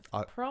 24th.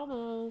 Uh,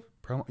 Promo.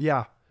 Promo.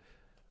 Yeah.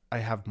 I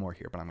have more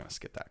here, but I'm going to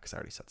skip that because I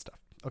already said stuff.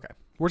 Okay.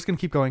 We're just going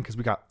to keep going because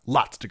we got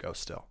lots to go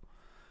still.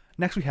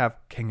 Next, we have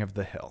King of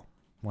the Hill.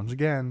 Once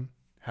again,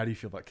 how do you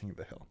feel about King of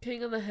the Hill?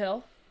 King of the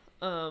Hill.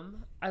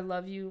 I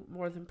love you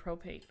more than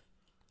propane.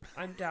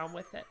 I'm down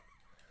with it.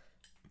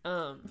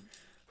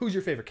 Who's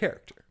your favorite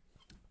character?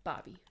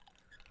 Bobby.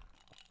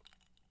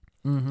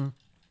 Mm-hmm.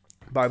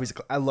 Bobby's.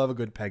 I love a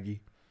good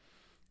Peggy.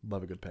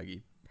 Love a good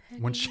Peggy.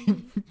 When she,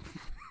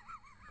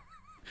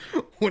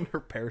 when her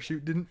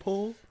parachute didn't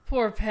pull.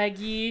 Poor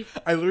Peggy.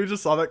 I literally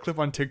just saw that clip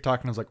on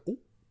TikTok and I was like, oh.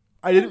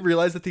 I didn't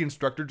realize that the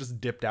instructor just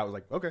dipped out. I was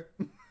like, okay.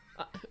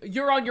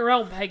 You're on your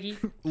own, Peggy.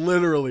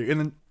 Literally. And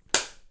then.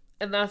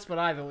 And that's what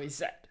I've always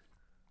said.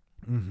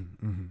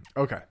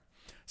 Okay.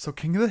 So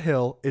King of the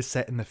Hill is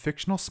set in the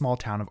fictional small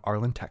town of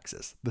Arlen,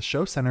 Texas. The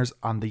show centers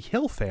on the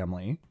Hill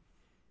family.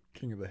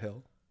 King of the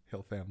Hill.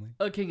 Hill family.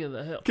 King of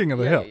the Hill. King of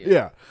the Hill.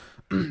 Yeah.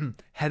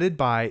 Headed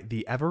by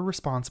the ever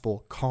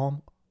responsible,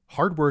 calm,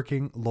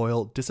 hardworking,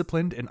 loyal,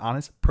 disciplined, and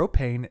honest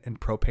propane and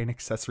propane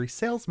accessory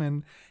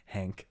salesman,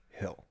 Hank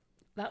Hill.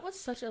 That was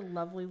such a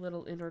lovely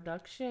little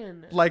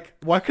introduction. Like,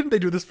 why couldn't they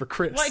do this for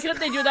Chris? Why couldn't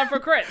they do that for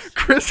Chris?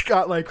 Chris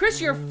got like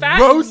Chris, you're fat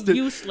roasted. and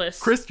useless.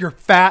 Chris, you're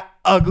fat,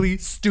 ugly,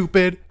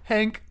 stupid.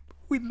 Hank,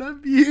 we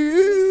love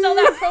you. Sell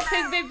that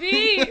propane,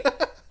 baby.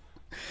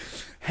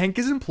 Hank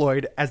is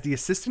employed as the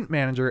assistant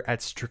manager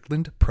at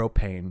Strickland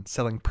Propane,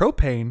 selling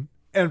propane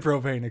and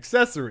propane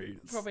accessories.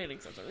 Propane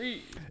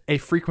accessories. A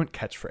frequent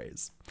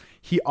catchphrase.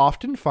 He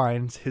often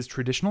finds his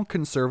traditional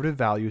conservative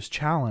values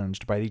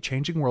challenged by the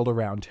changing world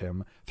around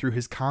him through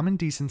his common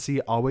decency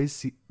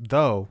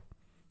though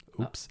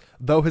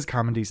his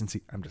common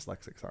decency, I'm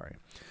dyslexic, sorry.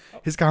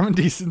 His common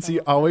decency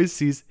always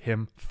sees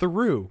him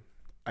through.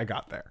 I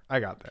got there.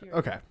 Period.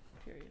 Okay.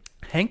 Period.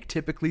 Hank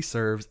typically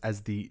serves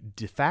as the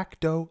de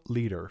facto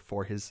leader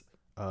for his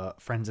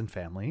friends and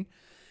family.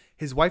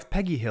 His wife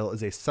Peggy Hill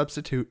is a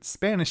substitute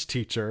Spanish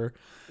teacher,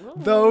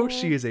 though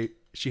she has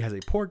a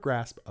poor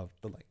grasp of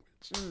the language.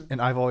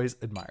 And I've always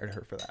admired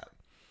her for that.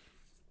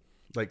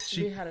 Like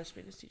We had a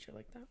Spanish teacher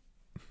like that.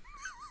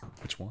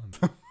 Which one?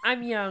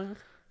 I'm young.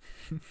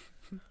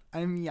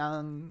 I'm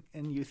young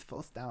and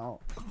youthful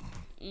still.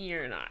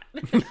 You're not.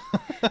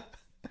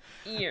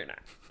 You're not.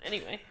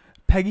 Anyway.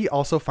 Peggy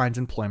also finds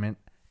employment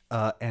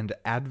and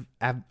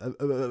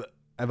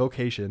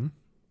avocation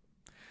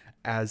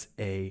as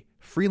a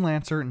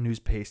freelancer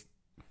newspaper.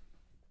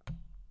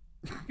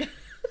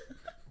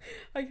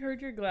 I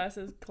heard your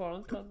glasses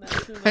clunk on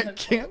that. I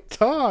can't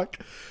talk.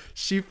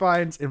 She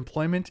finds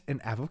employment and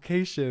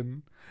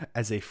avocation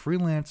as a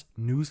freelance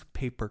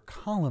newspaper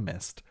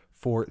columnist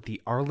for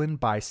the Arlen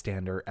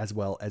Bystander, as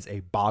well as a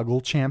Boggle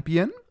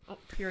Champion. Oh,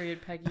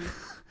 period, Peggy.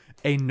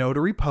 A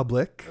notary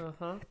public,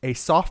 a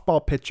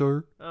softball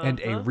pitcher, and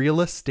a real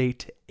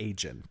estate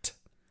agent.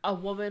 A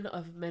woman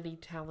of many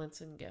talents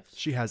and gifts.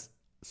 She has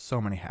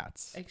so many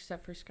hats.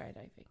 Except for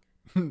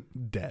skydiving.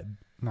 Dead.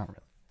 Not really.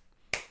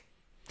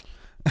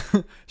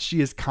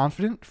 She is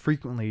confident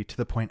frequently to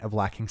the point of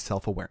lacking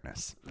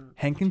self-awareness.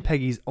 Hank and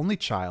Peggy's only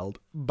child,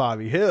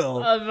 Bobby Hill.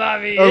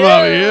 Bobby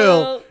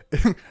Hill.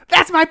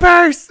 That's my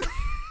purse!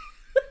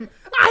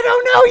 I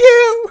don't know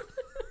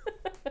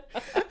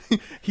you!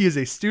 He is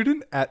a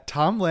student at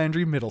Tom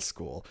Landry Middle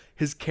School.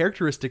 His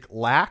characteristic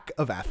lack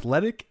of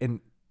athletic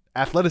and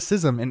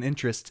athleticism and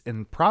interests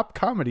in prop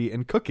comedy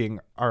and cooking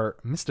are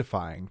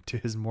mystifying to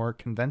his more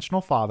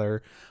conventional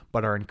father,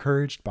 but are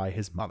encouraged by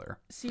his mother.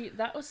 See,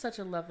 that was such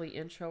a lovely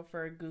intro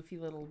for a goofy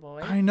little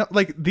boy. I know,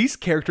 like, these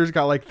characters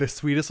got, like, the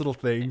sweetest little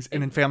things,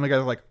 and in Family Guy,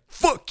 they're like,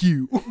 fuck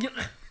you!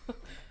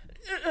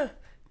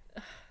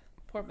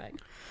 Poor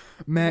Meg.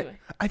 Meg, Anyway.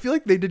 I feel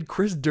like they did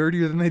Chris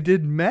dirtier than they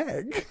did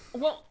Meg.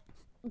 Well,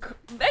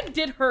 Meg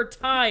did her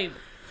time.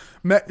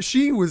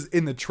 She was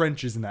in the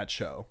trenches in that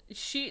show.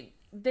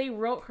 They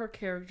wrote her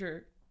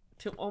character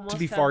to almost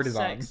be have farted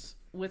sex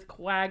with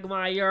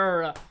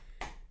Quagmire.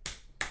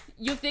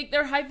 You think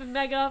they're hyping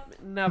Meg up?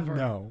 Never.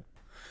 No,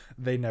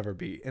 they never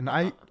be, and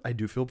I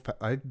do feel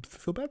bad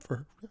for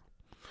her. Yeah.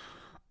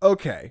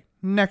 Okay,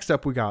 next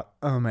up we got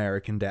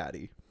American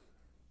Daddy.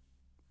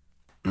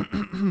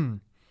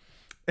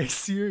 A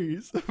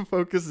series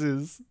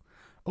focuses.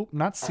 Oh,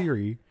 not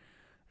Siri.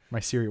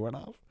 My Siri went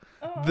off.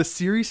 The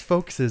series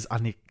focuses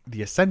on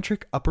the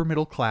eccentric upper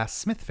middle class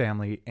Smith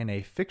family in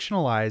a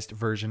fictionalized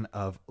version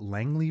of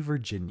Langley,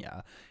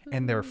 Virginia,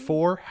 and their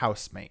 4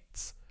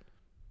 housemates: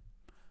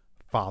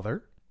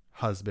 father,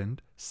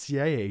 husband,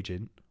 CIA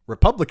agent,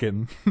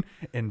 Republican,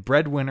 and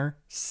breadwinner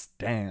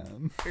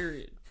Stan.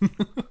 Period.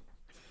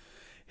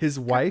 His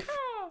wife,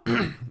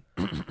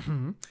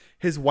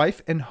 his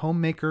wife and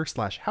homemaker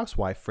 /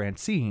 housewife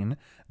Francine,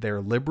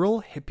 their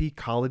liberal hippie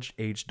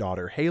college-age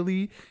daughter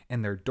Haley,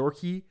 and their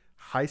dorky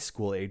high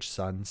school-age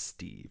son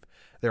Steve.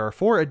 There are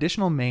 4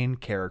 additional main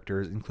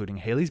characters, including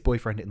Haley's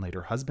boyfriend and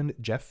later husband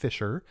Jeff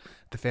Fisher,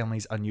 the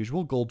family's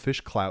unusual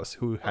goldfish Klaus,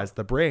 who has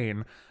the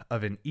brain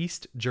of an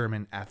East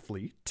German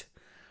athlete,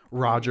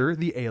 Roger,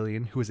 the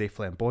alien, who is a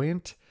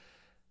flamboyant,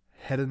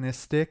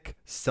 hedonistic,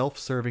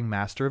 self-serving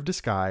master of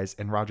disguise,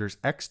 and Roger's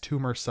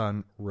ex-tumor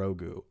son,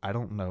 Rogu. I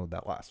don't know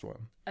that last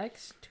one.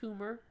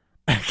 Ex-tumor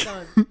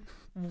son.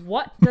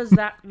 What does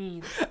that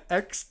mean?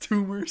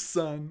 Ex-tumor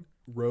son,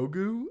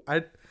 Rogu?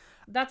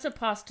 That's a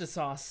pasta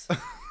sauce.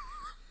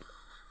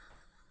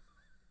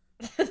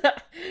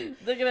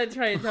 They're going to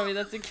try and tell me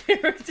that's a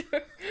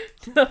character.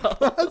 No.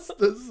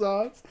 Pasta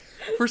sauce.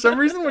 For some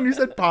reason, when you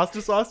said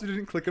pasta sauce, it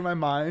didn't click in my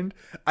mind.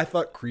 I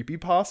thought creepy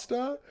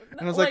pasta,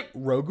 and I was like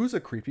Rogu's a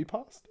creepy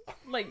pasta.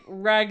 Like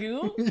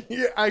ragu?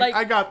 Yeah,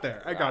 I got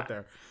there. I got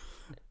there.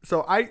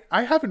 So I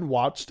haven't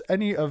watched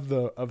any of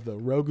the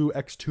Rogu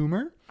Ex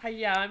Tumor.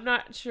 Yeah, I'm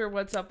not sure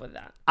what's up with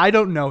that. I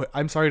don't know.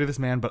 I'm sorry to this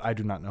man, but I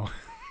do not know.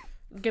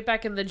 Get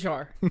back in the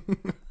jar.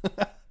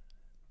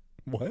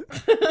 What?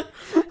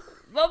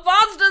 The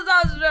pasta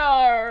sauce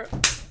jar!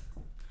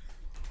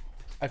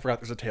 I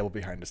forgot there's a table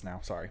behind us now.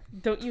 Sorry.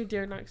 Don't you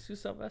dare knock Sue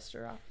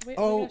Sylvester off. Wait,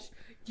 Oh, oh my gosh.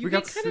 You we can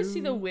got kind of see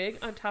Sue. the wig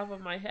on top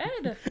of my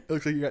head. It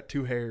looks like you got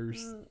 2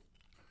 hairs.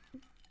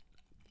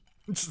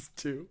 Just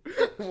 2.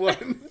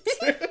 1.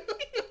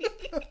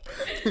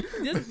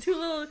 Just 2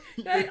 little...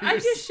 I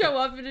just show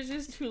up and it's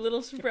just 2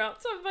 little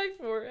sprouts on my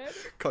forehead.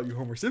 Call you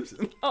Homer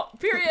Simpson. Oh,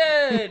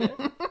 period.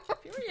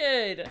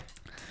 Period.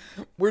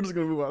 We're just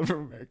going to move on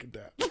from American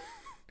Dad.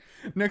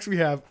 Next we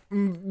have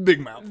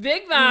Big Mouth.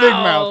 Big Mouth. Big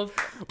Mouth.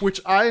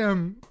 Which I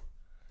am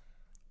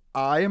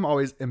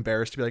always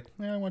embarrassed to be like,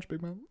 yeah, I watch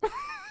Big Mouth.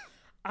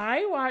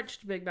 I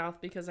watched Big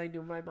Mouth because I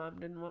knew my mom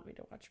didn't want me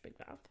to watch Big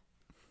Mouth.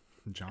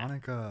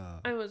 Jonica.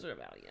 I was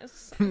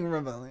rebellious.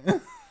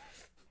 Rebellion.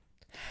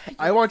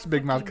 I watched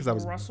Big Mouth because I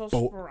was Brussels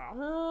bold.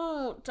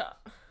 sprout.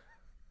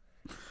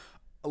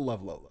 I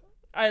love Lola.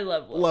 I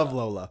love Lola. Love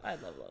Lola. I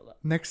love Lola.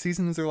 Next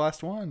season is their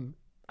last one.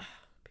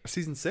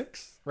 Season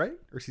 6, right?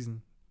 Or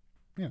season...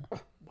 Yeah.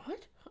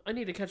 What? I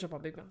need to catch up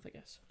on Big Mouth, I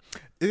guess.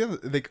 Yeah,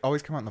 they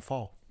always come out in the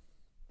fall.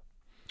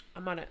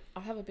 I'm on it.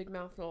 I'll have a Big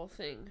Mouth little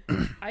thing.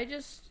 I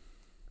just...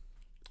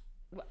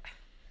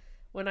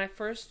 When I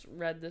first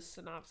read this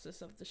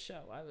synopsis of the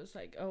show, I was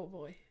like, oh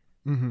boy.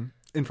 Mm-hmm.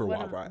 In for a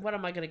while, right? What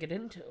am I going to get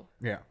into?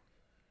 Yeah.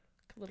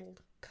 Little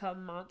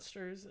cum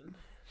monsters and...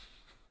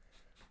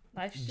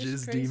 Life's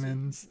just Jizz crazy.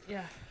 demons.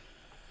 Yeah.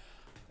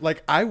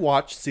 Like, I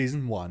watched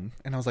season 1,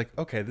 and I was like,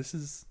 okay, this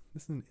is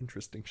an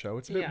interesting show.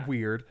 It's a bit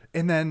weird.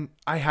 And then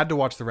I had to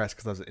watch the rest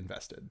because I was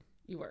invested.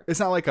 You were. It's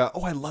not like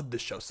I love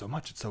this show so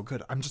much. It's so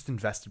good. I'm just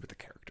invested with the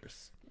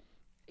characters.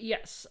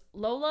 Yes.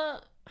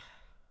 Lola,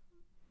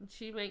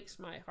 she makes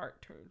my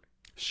heart turn.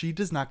 She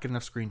does not get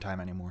enough screen time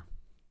anymore.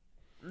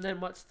 Then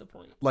what's the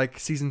point? Like,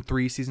 season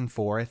 3, season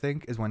 4, I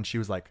think, is when she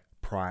was, like,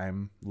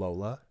 prime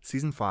Lola.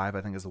 Season 5,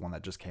 I think, is the one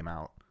that just came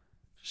out.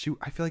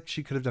 I feel like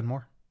she could have done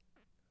more.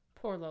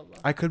 Poor Lola.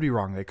 I could be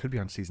wrong. They could be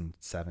on season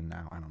 7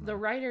 now. I don't know. The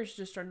writers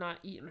just are not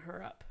eating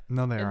her up.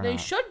 No, they are And they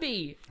not. should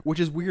be. Which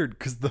is weird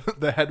because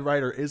the head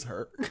writer is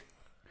her.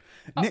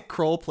 Nick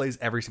Kroll plays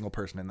every single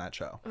person in that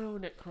show. Oh,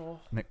 Nick Kroll.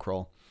 Nick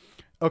Kroll.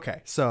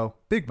 Okay, so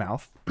Big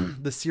Mouth.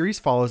 The series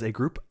follows a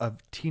group of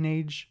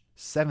teenage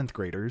 7th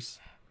graders.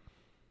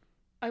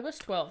 I was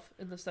 12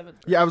 in the 7th grade.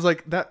 Yeah, I was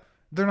like, that.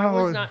 They're not. I was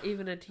always, not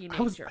even a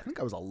teenager. I think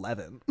I was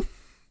 11.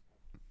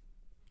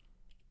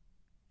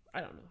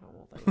 I don't know how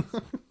old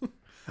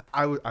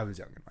I was. I was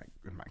young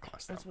in my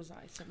class though. This was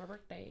summer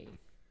birthday.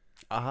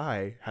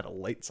 I had a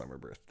late summer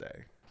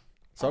birthday,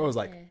 so I was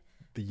like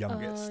the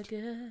youngest.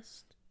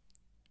 August.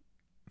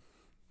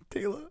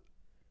 Taylor.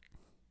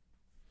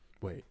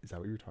 Wait, is that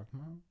what you were talking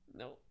about?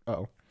 No,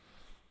 Oh.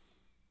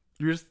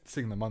 You were just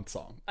singing the month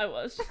song. I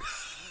was.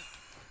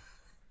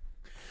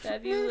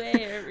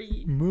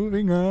 February.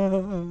 Moving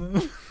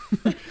on.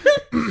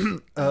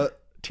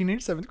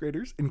 Teenage 7th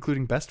graders,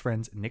 including best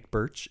friends Nick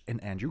Birch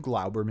and Andrew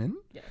Glauberman,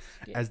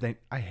 Yes.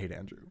 I hate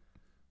Andrew.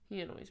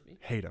 He annoys me.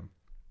 Hate him.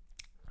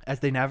 As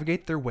they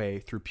navigate their way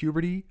through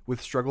puberty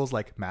with struggles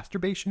like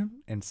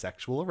masturbation and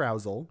sexual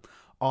arousal,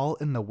 all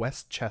in the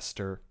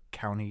Westchester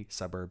County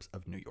suburbs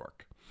of New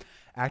York.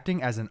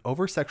 Acting as an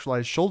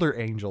over-sexualized shoulder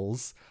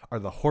angels are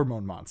the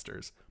hormone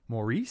monsters,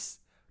 Maurice,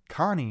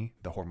 Connie,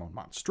 the hormone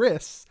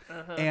monstress,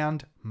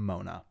 and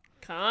Mona.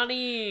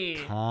 Connie.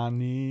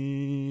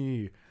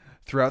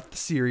 Throughout the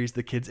series,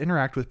 the kids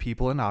interact with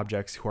people and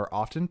objects who are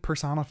often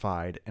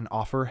personified and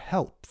offer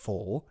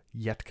helpful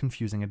yet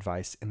confusing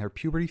advice in their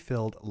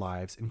puberty-filled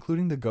lives,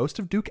 including the ghost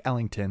of Duke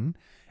Ellington,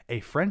 a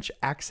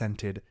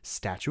French-accented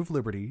Statue of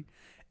Liberty,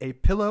 a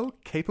pillow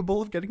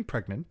capable of getting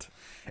pregnant,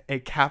 a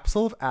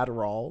capsule of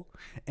Adderall,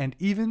 and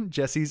even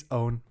Jesse's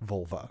own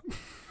vulva.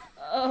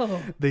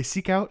 Oh. They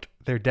seek out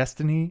their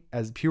destiny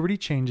as puberty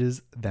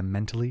changes them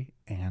mentally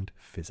and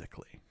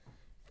physically.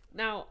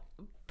 Now,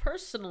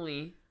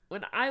 personally,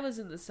 when I was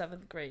in the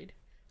 7th grade,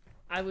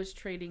 I was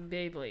trading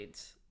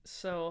Beyblades.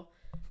 So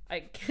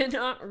I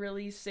cannot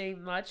really say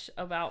much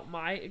about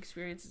my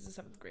experience as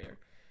a 7th grader.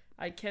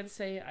 I can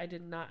say I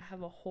did not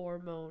have a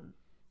hormone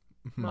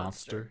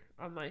monster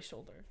on my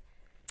shoulder.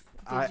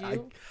 Did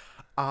you?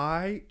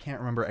 I can't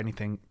remember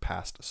anything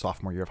past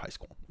sophomore year of high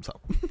school. So,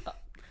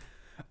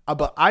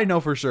 but I know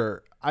for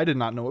sure I did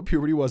not know what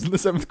puberty was in the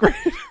 7th grade.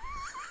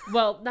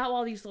 Well, not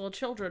all these little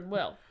children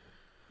will,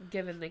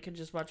 given they can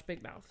just watch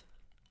Big Mouth.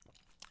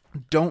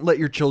 Don't let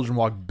your children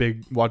watch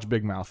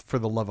Big Mouth, for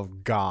the love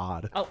of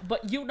God. Oh,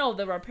 but you know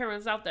there are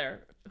parents out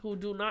there who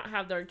do not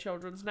have their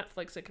children's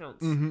Netflix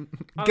accounts.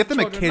 Mm-hmm. Get them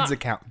a kid's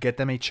account. Get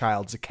them a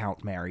child's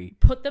account, Mary.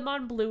 Put them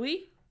on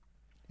Bluey.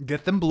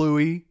 Get them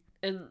Bluey.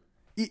 And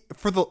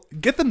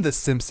get them The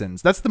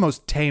Simpsons. That's the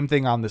most tame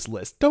thing on this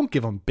list. Don't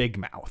give them Big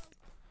Mouth.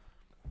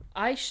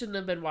 I shouldn't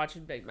have been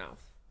watching Big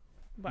Mouth,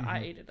 but I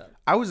ate it up.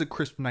 I was a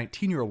crisp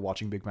 19-year-old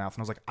watching Big Mouth,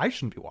 and I was like, I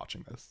shouldn't be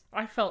watching this.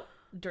 I felt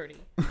dirty,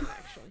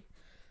 actually.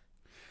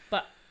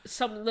 But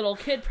some little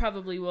kid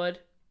probably would.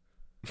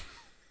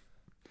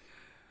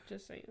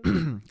 Just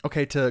saying.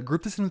 Okay, to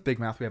group this in with Big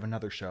Mouth, we have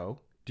another show.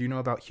 Do you know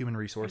about Human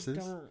Resources?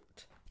 I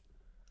don't.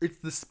 It's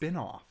the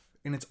spin-off,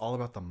 and it's all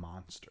about the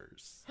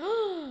monsters.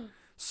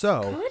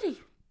 So,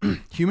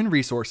 Human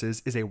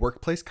Resources is a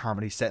workplace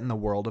comedy set in the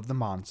world of the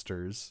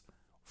monsters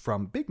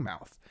from Big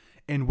Mouth,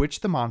 in which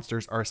the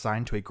monsters are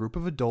assigned to a group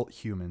of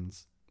human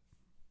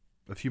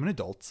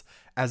adults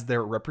as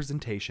their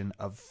representation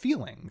of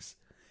feelings.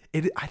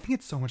 I think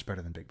it's so much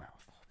better than Big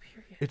Mouth. Oh,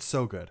 period. It's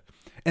so good.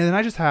 And then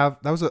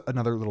that was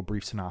another little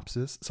brief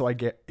synopsis. So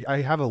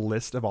I have a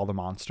list of all the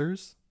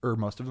monsters, or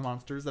most of the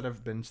monsters that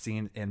have been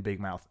seen in Big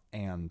Mouth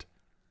and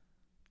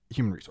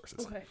Human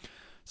Resources. Okay.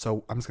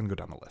 So I'm just going to go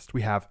down the list.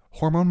 We have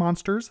hormone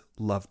monsters,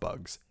 love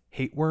bugs,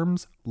 hate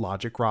worms,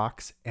 logic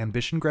rocks,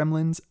 ambition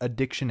gremlins,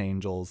 addiction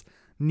angels,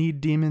 need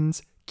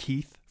demons,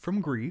 Keith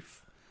from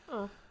Grief,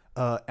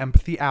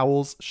 empathy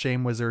owls,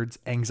 shame wizards,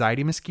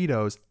 anxiety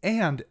mosquitoes,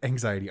 and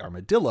anxiety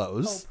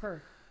armadillos.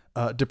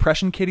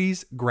 Depression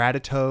kitties,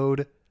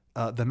 gratitoad,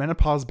 the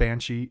menopause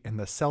banshee, and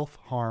the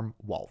self-harm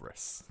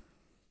walrus.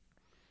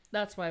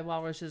 That's why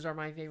walruses are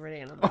my favorite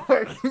animal.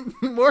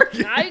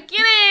 Morgan. I'm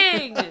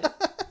kidding!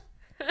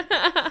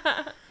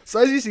 So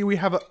as you see, we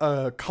have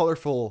a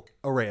colorful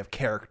array of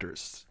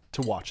characters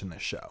to watch in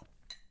this show.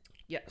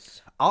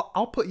 Yes.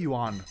 I'll put you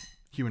on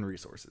Human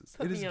Resources.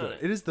 Put It is me good. on it.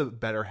 It is the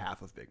better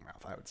half of Big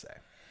Mouth, I would say.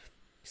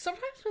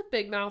 Sometimes with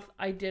Big Mouth,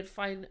 I did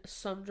find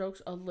some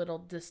jokes a little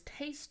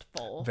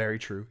distasteful. Very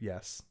true,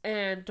 yes.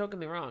 And don't get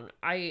me wrong,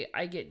 I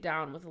get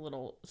down with a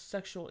little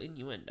sexual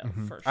innuendo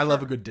for sure. I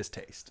love a good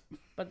distaste.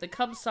 But the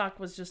cum sock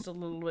was just a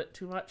little bit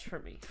too much for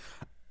me.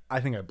 I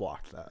think I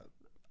blocked that.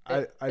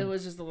 It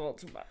was just a little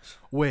too much.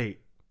 Wait,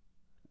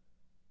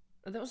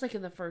 And that was like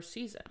in the first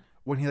season.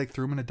 when he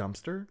threw him in a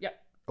dumpster? Yep.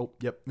 Oh,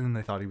 yep. And then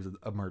they thought he was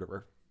a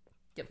murderer.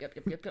 Yep.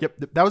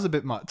 Yep, that was a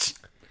bit much.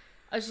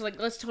 I was just like,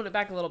 let's tone it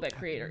back a little bit,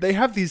 creators. They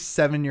have these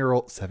 7th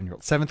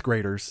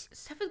graders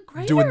 7th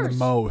graders doing the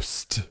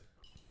most.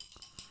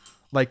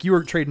 Like, you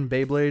were trading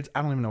Beyblades.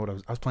 I don't even know what I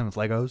was playing with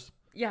Legos.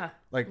 Yeah.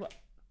 Like, well,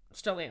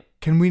 still am.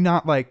 can we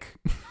not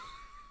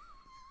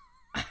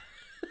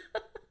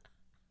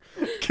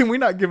can we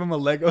not give them a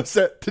Lego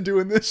set to do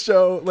in this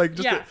show? Like,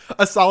 just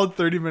a solid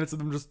 30 minutes of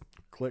them just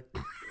click.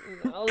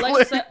 A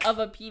Lego set of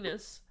a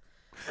penis.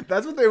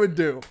 That's what they would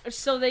do.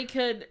 So they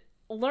could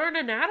learn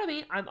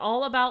anatomy. I'm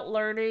all about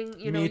learning.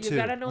 You know, Me you too.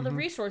 gotta know the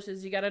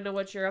resources. You gotta know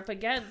what you're up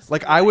against.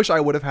 Like, I wish I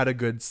would have had a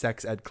good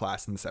sex ed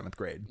class in the 7th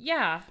grade.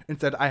 Yeah.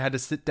 Instead, I had to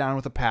sit down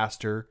with a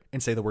pastor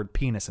and say the word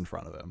penis in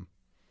front of him.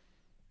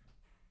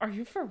 Are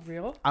you for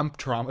real? I'm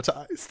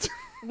traumatized.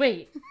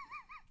 Wait.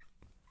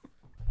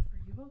 Are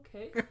you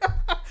okay?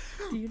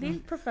 Do you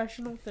need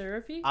professional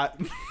therapy?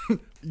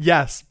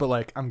 Yes,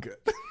 but I'm good.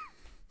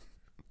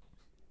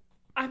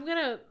 I'm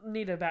gonna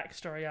need a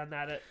backstory on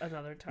that at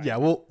another time. Yeah,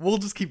 we'll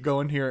just keep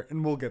going here,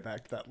 and we'll get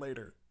back to that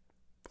later.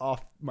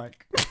 Off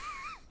mic.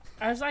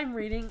 As I'm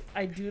reading,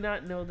 I do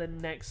not know the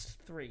next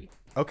 3.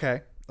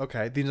 Okay.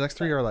 These next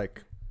 3 are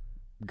like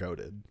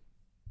goated.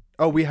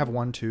 Oh, we have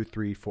 1, 2,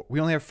 3, 4. We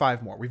only have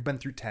 5 more. We've been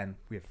through 10.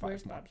 We have 5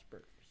 Where's more. Bob's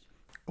Burgers?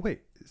 Oh,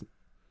 wait.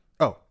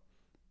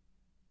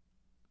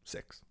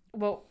 6.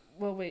 Well,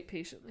 we'll wait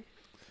patiently.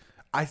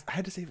 I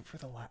had to save it for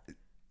the last. It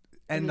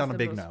End is on a the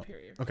big most note.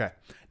 superior. Okay.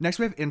 Next,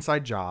 we have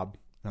Inside Job.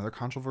 Another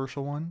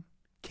controversial one.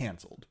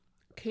 Canceled.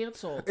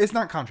 Canceled. It's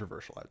not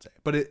controversial, I would say,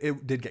 but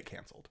it did get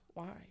canceled.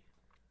 Why?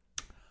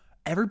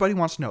 Everybody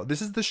wants to know.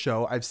 This is the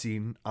show I've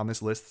seen on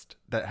this list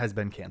that has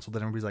been canceled.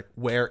 And everybody's like,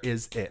 where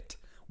is it?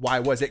 Why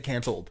was it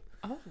canceled?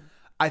 Oh.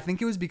 I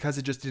think it was because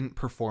it just didn't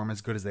perform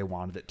as good as they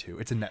wanted it to.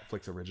 It's a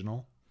Netflix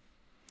original.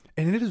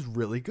 And it is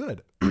really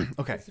good.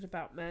 Okay. Is it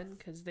about men?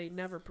 Because they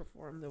never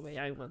perform the way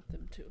I want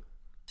them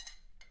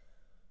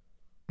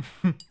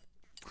to.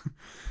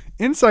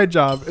 Inside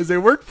Job is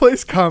a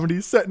workplace comedy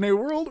set in a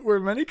world where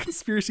many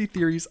conspiracy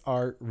theories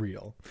are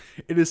real.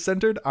 It is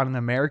centered on an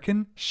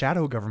American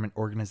shadow government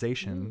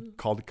organization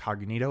called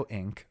Cognito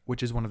Inc.,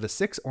 which is one of the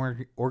 6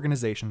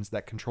 organizations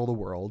that control the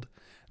world,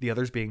 the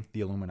others being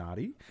the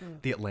Illuminati,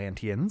 the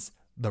Atlanteans,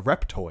 the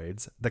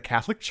Reptoids, the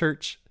Catholic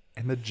Church,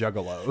 and the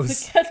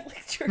Juggalos. The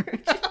Catholic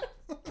Church.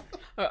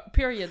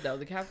 Period, though.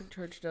 The Catholic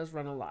Church does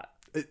run a lot.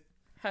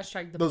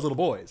 Hashtag the Those little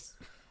boys.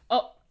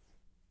 Oh.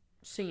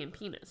 Singing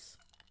penis.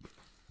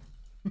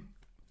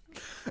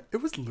 It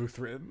was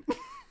Lutheran.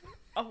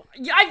 Oh,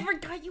 yeah, I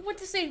forgot you went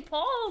to St.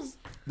 Paul's.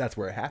 That's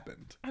where it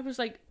happened. I was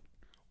like,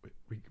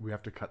 We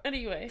have to cut.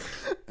 anyway.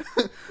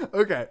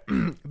 Okay.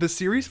 The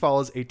series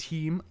follows a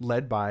team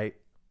led by...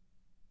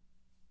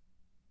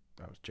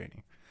 That was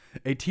Janie.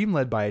 A team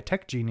led by a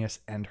tech genius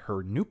and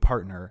her new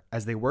partner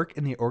as they work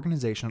in the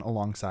organization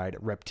alongside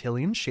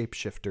reptilian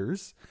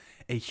shapeshifters,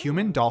 a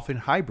human dolphin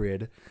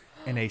hybrid,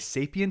 and a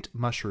sapient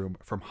mushroom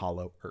from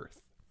Hollow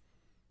Earth.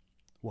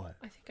 What?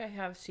 I think I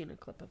have seen a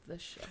clip of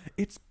this show.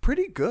 It's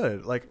pretty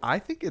good. Like, I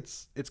think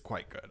it's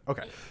quite good.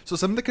 Okay. So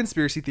some of the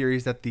conspiracy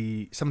theories that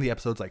some of the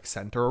episodes like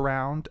center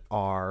around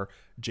are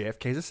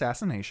JFK's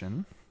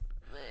assassination,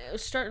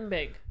 Starting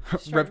big.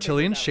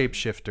 reptilian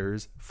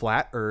shapeshifters,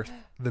 flat Earth,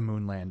 the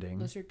moon landing.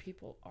 Lizard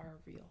people are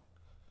real.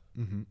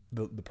 Mm-hmm.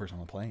 The person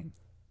on the plane.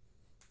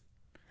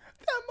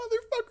 That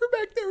motherfucker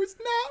back there is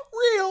not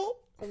real.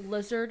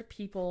 Lizard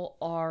people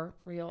are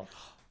real.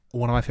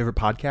 One of my favorite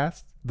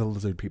podcasts, the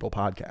Lizard People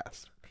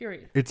podcast.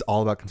 Period. It's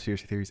all about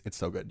conspiracy theories. It's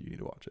so good. You need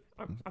to watch it.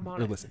 I'm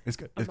on or it. listen. It's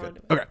good. It's I'm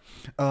good.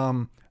 on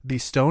Okay. The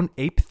Stone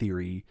Ape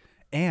Theory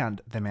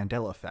and the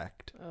Mandela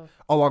Effect,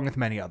 along with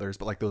many others,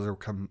 but like those are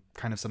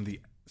kind of some of the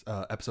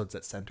episodes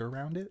that center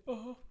around it.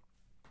 Uh-huh.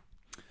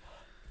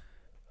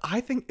 I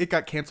think it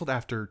got canceled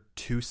after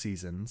 2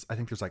 seasons. I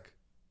think there's like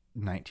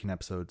 19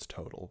 episodes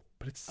total,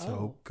 but it's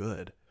so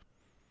good.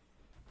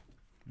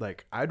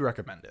 Like, I'd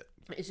recommend it.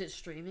 Is it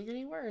streaming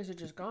anywhere or is it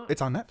just gone?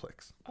 It's on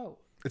Netflix. Oh.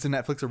 It's a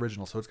Netflix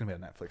original, so it's going to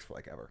be on Netflix for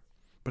like ever.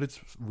 But it's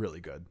really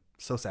good.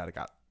 So sad it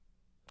got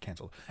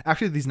canceled.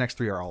 Actually, these next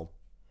 3 are all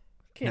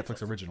Canceled.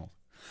 Netflix originals.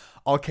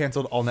 All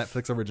canceled, all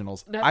Netflix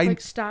originals.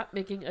 Netflix stop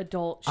making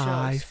adult shows.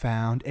 I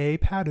found a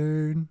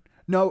pattern.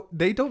 No,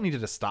 they don't need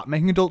to stop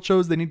making adult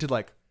shows. They need to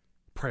like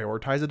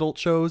prioritize adult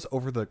shows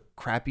over the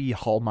crappy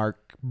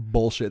Hallmark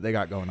bullshit they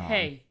got going on.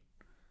 Hey.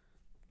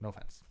 No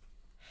offense.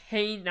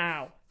 Hey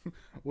now.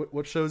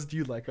 What shows do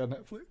you like on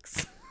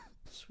Netflix?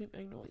 Sweet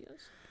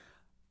Magnolias.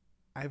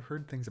 I've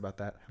heard things about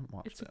that. I haven't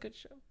watched It's it. a good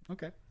show.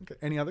 Okay.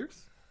 Any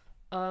others?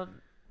 No.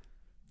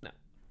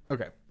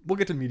 Okay. We'll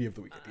get to media of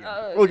the week at the end.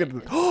 Okay. We'll get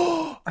to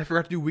Oh, I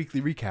forgot to do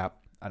weekly recap.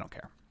 I don't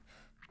care.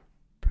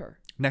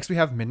 Next we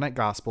have Midnight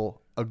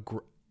Gospel.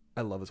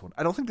 I love this one.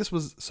 I don't think this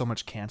was so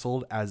much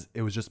canceled as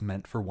it was just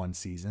meant for 1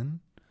 season.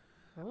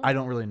 Oh. I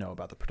don't really know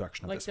about the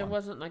production of like this there one.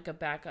 wasn't like a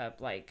backup.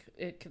 Like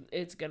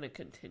it's gonna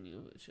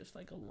continue. It's just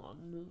like a long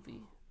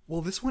movie.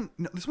 Well, this one's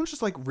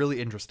just like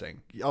really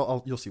interesting.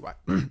 You'll see why.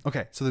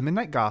 Okay, so the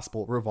Midnight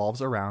Gospel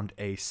revolves around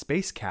a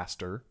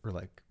spacecaster, or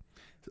like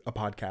a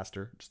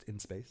podcaster, just in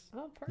space.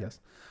 Oh, perfect.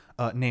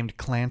 Yes, named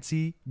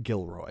Clancy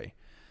Gilroy,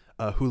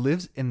 who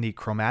lives in the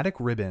Chromatic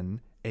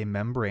Ribbon, a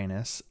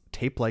membranous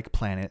tape-like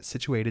planet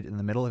situated in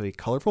the middle of a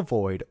colorful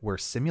void where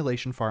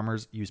simulation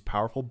farmers use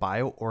powerful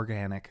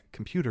bioorganic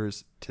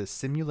computers to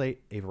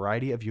simulate a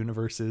variety of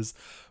universes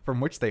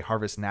from which they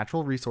harvest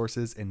natural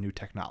resources and new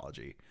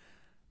technology.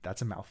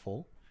 That's a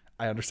mouthful.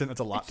 I understand that's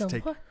a lot to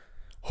take.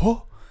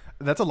 Oh,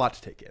 that's a lot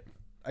to take in.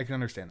 I can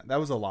understand that. That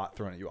was a lot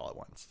thrown at you all at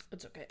once.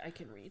 It's okay. I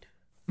can read.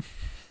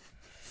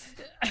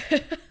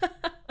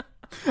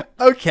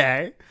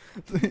 Okay.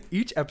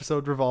 Each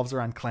episode revolves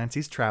around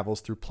Clancy's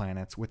travels through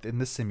planets within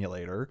the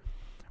simulator,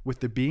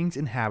 with the beings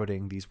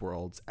inhabiting these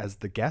worlds as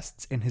the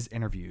guests in his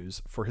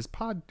interviews for his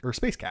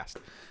Spacecast.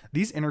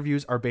 These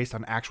interviews are based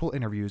on actual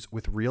interviews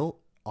with real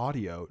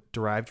audio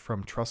derived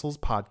from Trussell's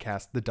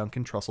podcast, The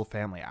Duncan Trussell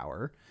Family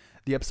Hour.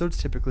 The episodes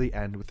typically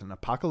end with an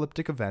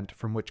apocalyptic event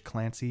from which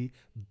Clancy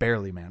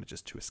barely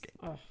manages to escape.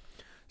 Oh.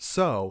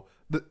 So,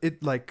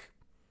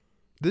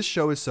 This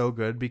show is so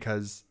good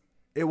because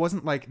it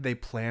wasn't like they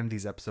planned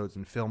these episodes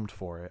and filmed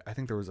for it. I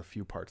think there was a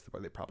few parts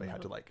where they probably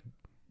had to like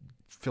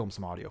film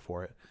some audio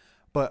for it.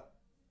 But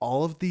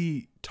all of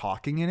the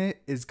talking in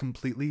it is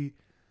completely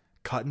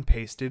cut and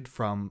pasted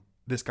from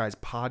this guy's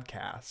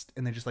podcast,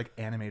 and they just like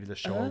animated the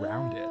show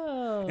around it.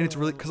 And it's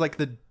really because like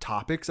the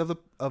topics of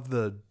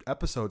the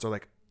episodes are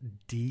like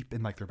deep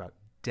and like they're about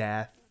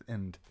death,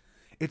 and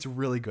it's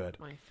really good.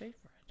 My favorite.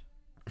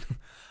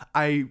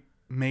 I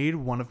made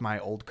one of my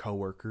old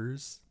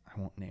coworkers, I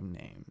won't name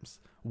names,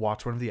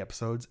 watch one of the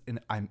episodes, and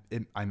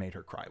I made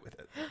her cry with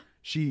it.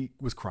 She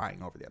was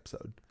crying over the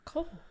episode.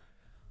 Cool.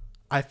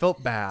 I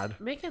felt bad.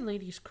 Making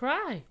ladies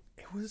cry.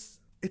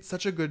 It's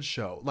such a good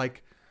show.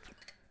 Like,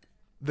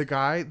 the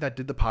guy that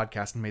did the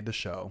podcast and made the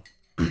show,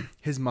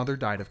 his mother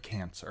died of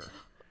cancer.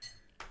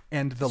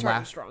 And the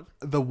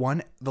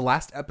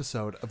last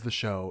episode of the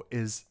show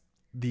is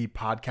the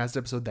podcast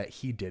episode that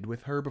he did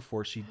with her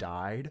before she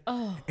died.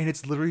 Oh. And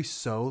it's literally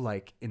so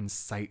like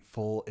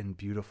insightful and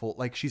beautiful.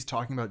 Like, she's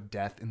talking about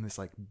death in this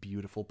like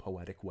beautiful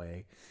poetic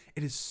way.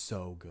 It is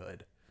so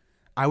good.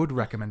 I would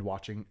recommend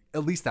watching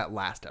at least that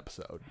last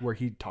episode where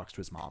he talks to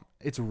his mom.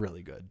 It's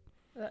really good.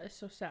 That is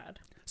so sad.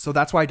 So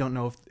that's why I don't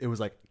know if it was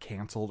like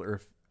canceled or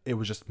if it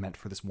was just meant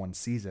for this one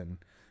season,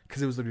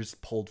 because it was literally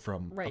just pulled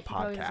from a podcast. He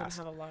probably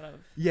doesn't have a lot of...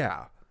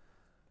 Yeah.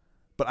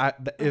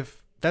 But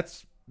if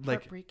that's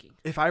like,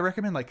 if I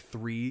recommend like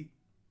 3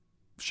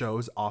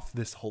 shows off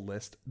this whole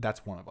list,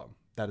 that's one of them.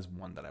 That is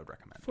one that I would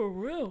recommend. For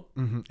real?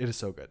 Mm-hmm. It is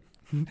so good.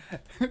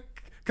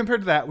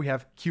 Compared to that, we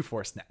have Q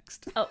Force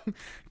next. Oh.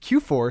 Q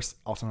Force,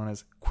 also known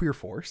as Queer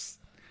Force,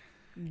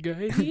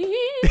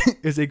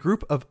 is a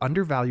group of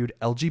undervalued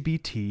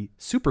LGBT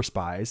super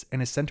spies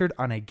and is centered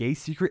on a gay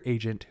secret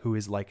agent who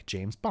is like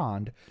James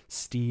Bond,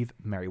 Steve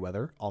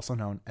Merriweather, also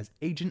known as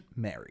Agent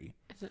Mary.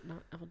 Is it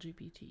not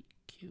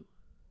LGBTQ?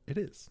 It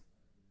is.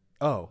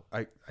 Oh,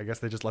 I guess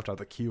they just left out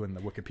the Q in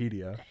the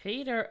Wikipedia.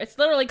 Hater. It's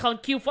literally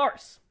called Q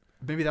Force.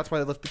 Maybe that's why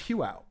they left the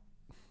Q out.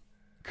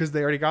 Because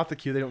they already got the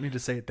Q. They don't need to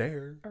say it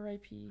there.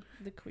 R.I.P.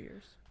 the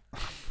queers.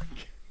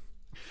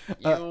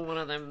 You one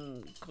of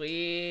them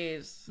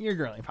queers. You're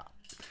girly pop.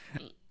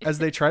 As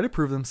they try to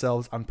prove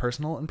themselves on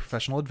personal and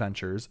professional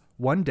adventures,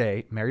 one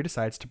day, Mary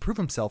decides to prove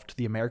himself to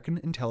the American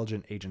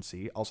Intelligence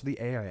Agency, also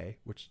the AIA,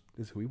 which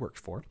is who he works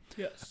for.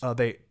 Yes.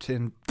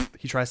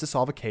 He tries to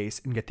solve a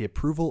case and get the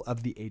approval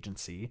of the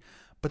agency,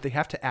 but they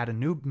have to add a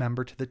new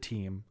member to the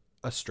team,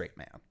 a straight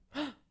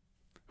man,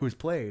 who is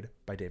played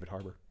by David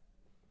Harbour.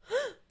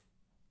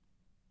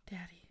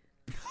 Daddy.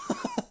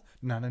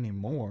 Not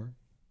anymore.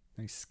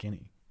 He's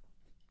skinny.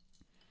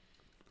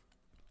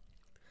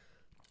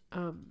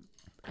 I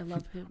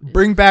love him.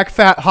 Bring back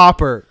Fat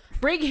Hopper.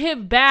 Bring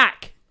him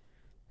back.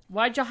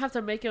 Why'd y'all have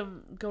to make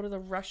him go to the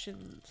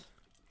Russians?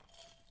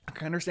 I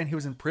can understand he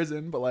was in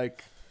prison, but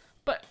like...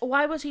 But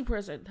why was he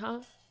imprisoned,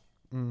 huh?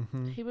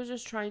 Mm-hmm. He was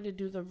just trying to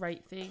do the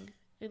right thing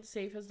and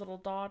save his little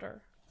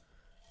daughter.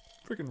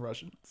 Freaking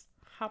Russians.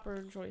 Hopper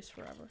and Joyce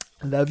forever.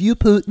 Love you,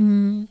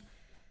 Putin.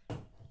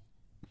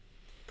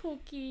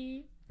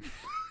 Pookie.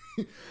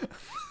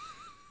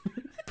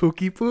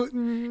 Pookie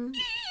Putin.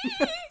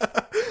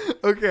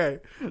 Okay,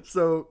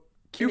 so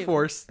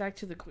Q-Force. Back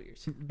to the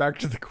queers.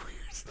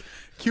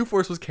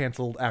 Q-Force was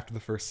canceled after the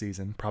first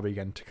season, probably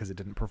again because it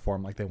didn't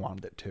perform like they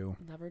wanted it to.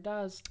 Never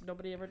does.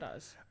 Nobody ever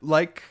does.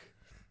 Like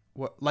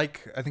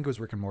I think it was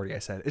Rick and Morty. I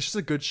said it's just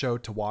a good show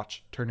to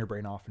watch, turn your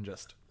brain off, and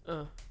just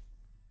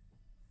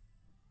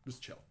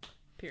chill.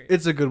 Period.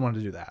 It's a good one to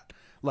do that.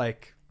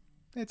 Like,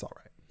 it's all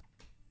right.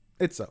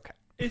 It's okay.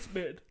 It's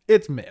mid.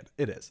 It's mid.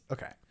 It is.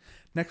 Okay.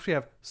 Next we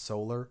have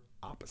Solar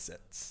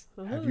Opposites.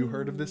 Have you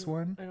heard of this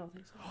one? I don't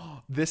think so.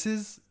 This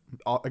is,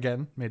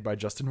 again, made by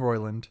Justin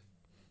Roiland.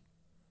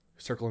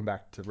 Circling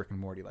back to Rick and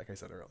Morty, like I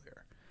said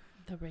earlier.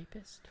 The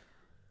rapist?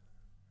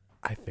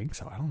 I think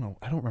so. I don't know.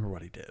 I don't remember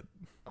what he did.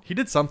 He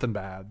did something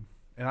bad,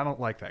 and I don't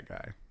like that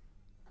guy.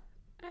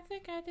 I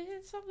think I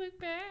did something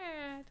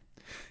bad.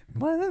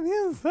 What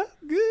is so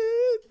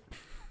good?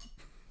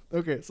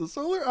 Okay, so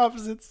Solar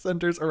Opposites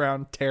centers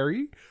around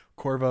Terry,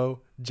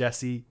 Corvo,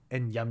 Jesse,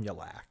 and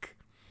Yum-Yalak.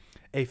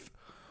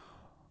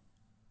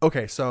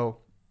 Okay, so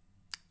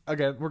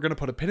again, we're gonna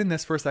put a pin in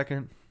this for a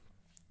second.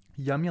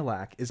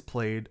 Yum-Yalak is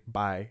played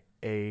by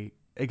a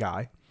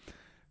guy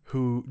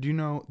who, do you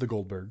know the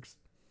Goldbergs?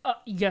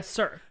 Yes,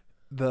 sir.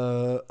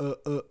 I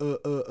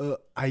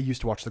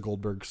used to watch the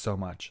Goldbergs so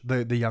much.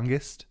 The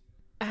youngest,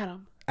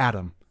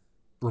 Adam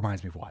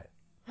reminds me of Wyatt.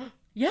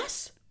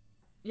 Yes,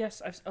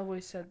 I've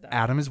always said that.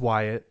 Adam is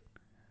Wyatt.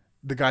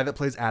 The guy that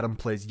plays Adam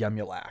plays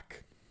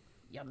Yum-Yalak.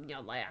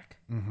 Yum-Yalak.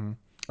 Mm-hmm.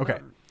 Okay.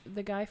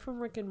 The guy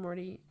from Rick and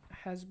Morty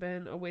has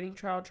been awaiting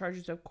trial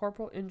charges of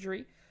corporal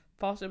injury,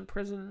 false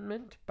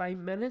imprisonment by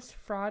menace,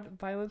 fraud,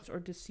 violence, or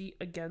deceit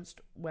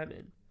against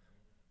women.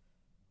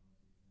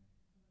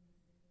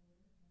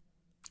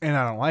 And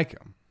I don't like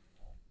him.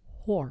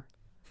 Whore.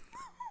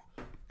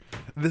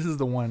 This is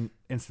the one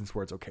instance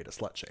where it's okay to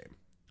slut shame.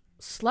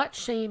 Slut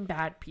shame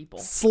bad people.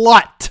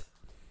 Slut!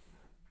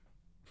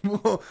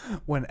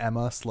 When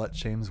Emma slut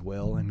shames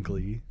Will in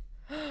Glee.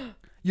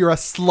 You're a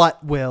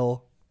slut,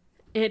 Will.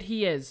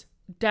 He is.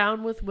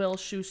 Down with Will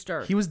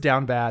Schuester. He was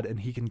down bad, and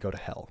he can go to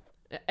hell.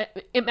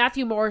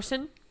 Matthew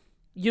Morrison,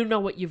 you know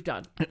what you've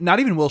done. Not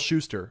even Will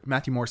Schuester.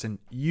 Matthew Morrison,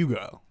 you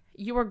go.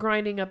 You are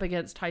grinding up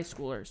against high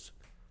schoolers.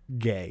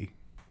 Gay.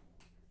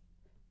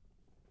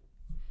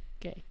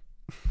 Gay.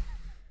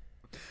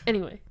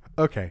 Anyway.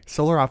 Okay,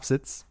 Solar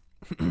Opposites.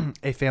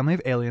 A family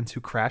of aliens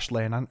who crash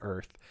land on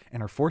Earth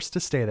and are forced to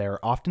stay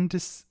there, often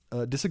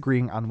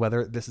disagreeing on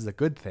whether this is a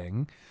good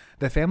thing.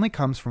 The family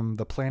comes from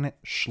the planet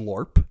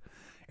Schlorp,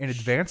 an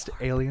advanced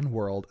alien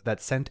world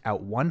that sent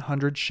out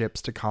 100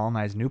 ships to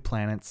colonize new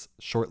planets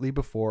shortly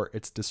before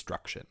its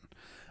destruction.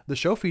 The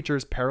show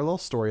features parallel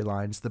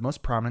storylines, the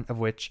most prominent of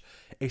which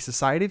a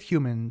society of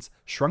humans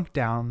shrunk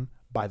down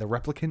by the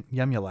replicant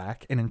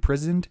Yumulak and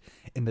imprisoned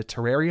in the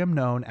terrarium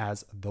known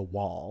as the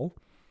Wall.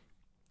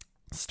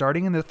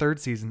 Starting in the third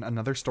season,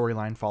 another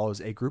storyline follows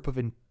a group of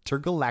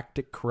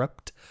intergalactic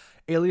corrupt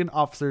alien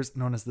officers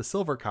known as the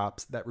Silver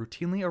Cops that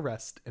routinely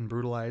arrest and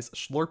brutalize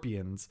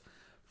Schlorpians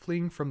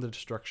fleeing from the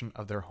destruction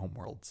of their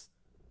homeworlds.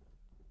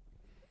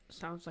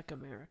 Sounds like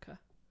America.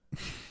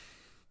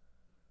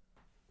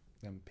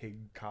 Them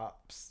pig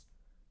cops.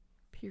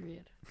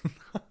 Period.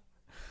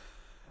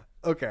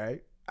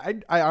 Okay.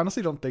 I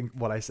honestly don't think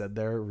what I said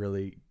there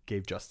really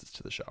gave justice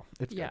to the show.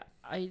 It's Yeah,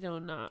 good. I do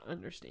not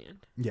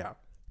understand. Yeah.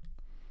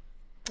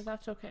 But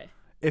that's okay.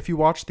 If you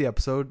watch the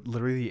episode,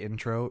 literally the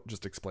intro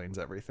just explains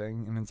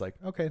everything. And it's like,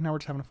 okay, now we're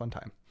just having a fun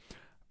time.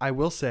 I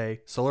will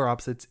say Solar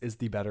Opposites is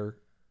the better,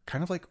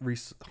 kind of like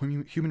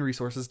Human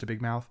Resources to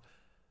Big Mouth.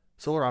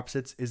 Solar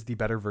Opposites is the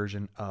better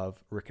version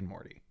of Rick and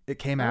Morty. It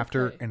came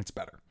after and it's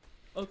better.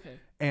 Okay.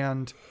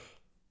 And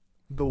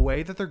the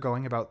way that they're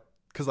going about,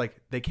 because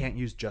like they can't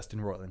use Justin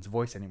Roiland's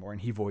voice anymore.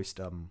 And he voiced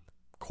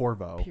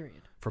Corvo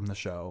from the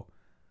show.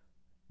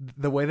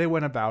 The way they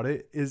went about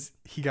it is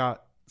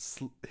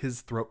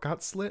his throat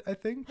got slit, I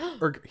think,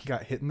 or he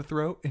got hit in the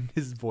throat and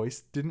his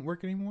voice didn't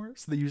work anymore.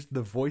 So they used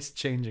the voice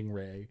changing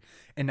ray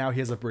and now he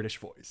has a British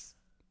voice.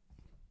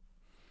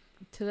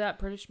 To that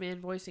British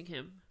man voicing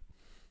him.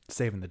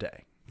 Saving the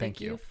day.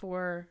 Thank you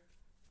for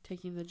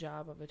taking the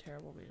job of a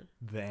terrible man.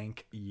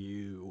 Thank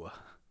you.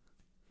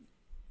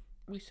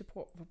 We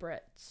support the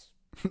Brits.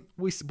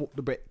 We support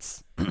the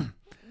Brits.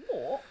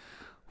 What?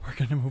 We're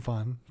going to move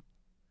on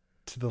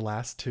to the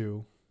last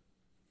two.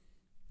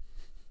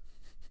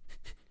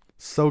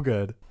 So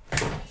good.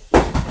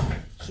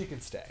 She can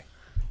stay.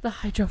 The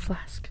Hydro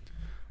Flask.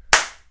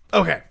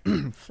 Okay.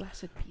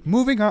 Flaccid penis.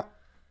 Moving on.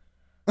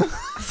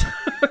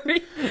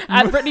 Sorry.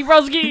 At Brittany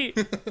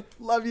Broski.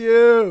 Love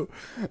you.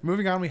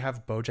 Moving on, we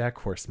have BoJack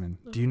Horseman.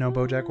 Do you know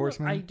BoJack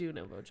Horseman? I do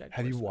know BoJack Horseman.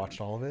 Have you watched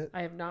all of it?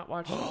 I have not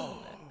watched all of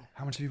it.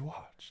 How much have you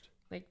watched?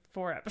 Like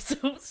 4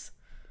 episodes.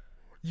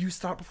 You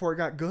stopped before it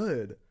got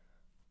good.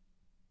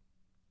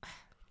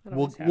 That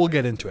We'll always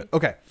get happens into to it.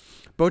 Okay.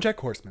 BoJack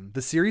Horseman.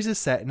 The series is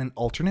set in an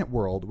alternate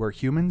world where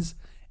humans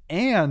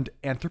and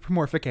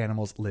anthropomorphic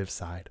animals live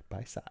side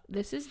by side.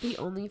 This is the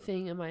only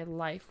thing in my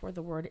life where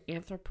the word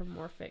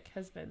anthropomorphic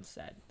has been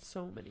said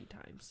so many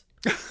times.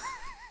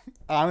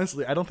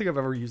 Honestly, I don't think I've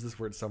ever used this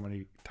word so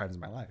many times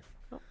in my life.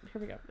 Oh,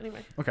 here we go.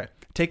 Anyway. Okay.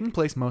 Taking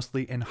place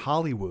mostly in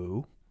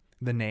Hollywood,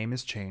 the name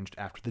is changed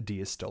after the D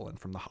is stolen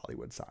from the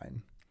Hollywood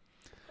sign.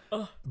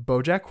 Ugh.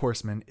 BoJack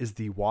Horseman is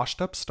the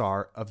washed-up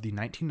star of the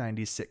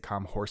 1990s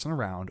sitcom Horsin'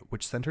 Around,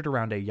 which centered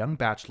around a young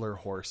bachelor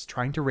horse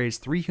trying to raise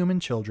 3 human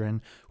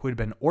children who had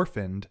been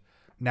orphaned,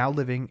 now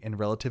living in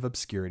relative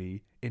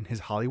obscurity in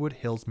his Hollywood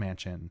Hills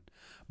mansion.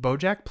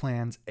 BoJack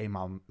plans a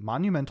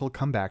monumental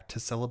comeback to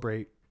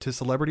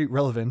celebrity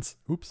relevance,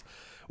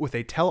 with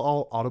a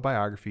tell-all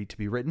autobiography to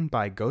be written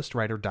by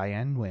ghostwriter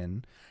Diane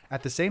Nguyen.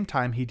 At the same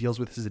time, he deals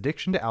with his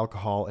addiction to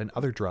alcohol and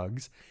other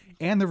drugs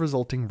and the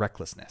resulting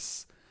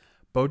recklessness.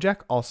 BoJack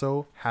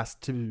also has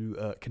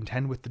to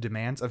contend with the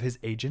demands of his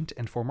agent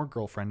and former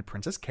girlfriend,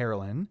 Princess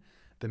Carolyn,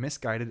 the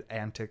misguided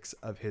antics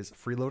of his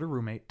freeloader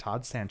roommate,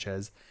 Todd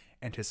Sanchez,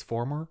 and his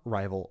former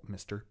rival,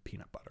 Mr.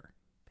 Peanut Butter.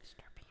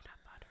 Mr. Peanut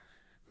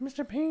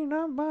Butter. Mr.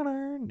 Peanut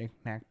Butter.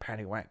 Knick-knack,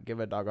 paddywhack, give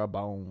a dog a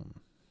bone.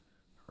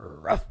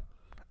 Ruff.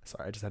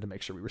 Sorry, I just had to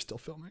make sure we were still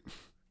filming.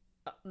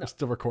 No. We're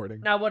still recording.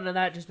 Now, wouldn't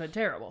that just been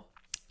terrible?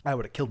 I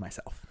would have killed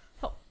myself.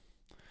 Oh.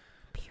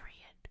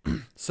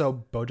 Period.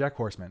 So, BoJack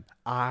Horseman.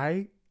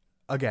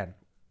 Again,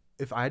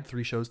 if I had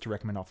 3 shows to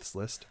recommend off this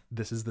list,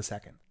 this is the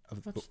second.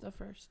 What's the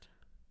first?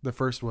 The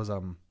first was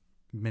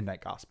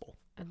Midnight Gospel.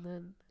 And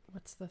then,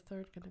 what's the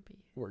third gonna be?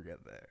 We'll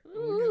get there.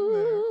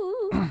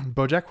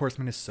 BoJack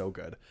Horseman is so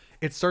good.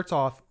 It starts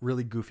off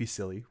really goofy,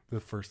 silly. The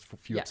first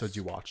few episodes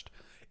you watched.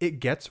 It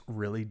gets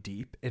really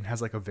deep and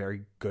has like a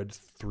very good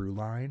through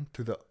line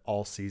through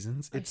all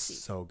seasons. It's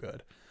so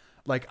good.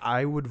 Like,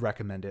 I would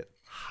recommend it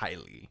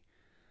highly.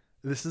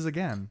 This is,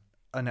 again,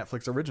 a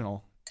Netflix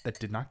original that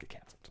did not get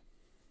canceled.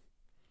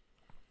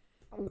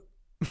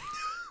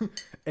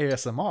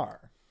 ASMR.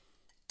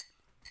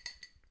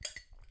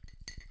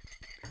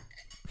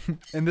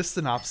 And this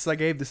synopsis I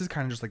gave, this is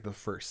kind of just like the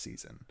first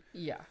season.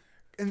 Yeah.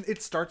 And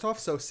it starts off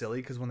so silly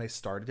because when they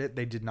started it,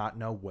 they did not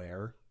know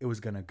where it was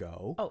going to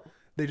go. Oh.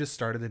 They just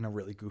started in a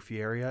really goofy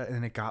area,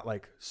 and it got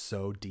like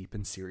so deep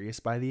and serious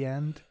by the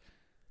end.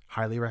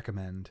 Highly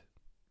recommend.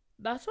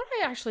 That's what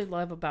I actually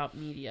love about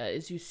media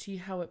is you see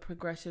how it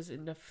progresses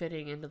into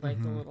fitting into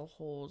like the little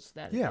holes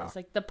that it is.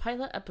 Like the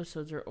pilot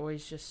episodes are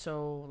always just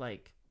so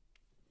like.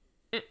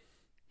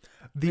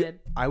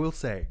 I will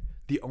say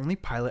the only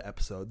pilot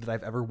episode that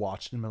I've ever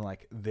watched and been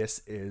like,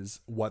 this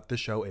is what the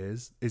show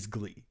is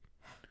Glee.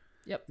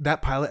 Yep.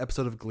 That pilot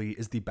episode of Glee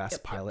is the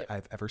best pilot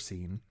I've ever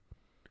seen.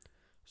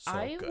 So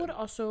I good. would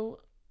also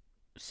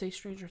say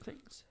Stranger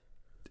Things.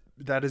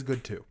 That is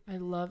good too. I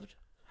loved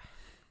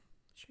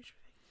Stranger Things.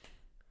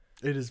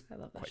 It is I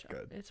love that quite show.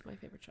 good. It's my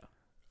favorite show.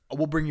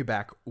 We'll bring you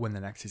back when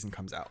the next season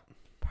comes out.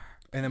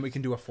 And then we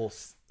can do a full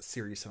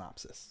series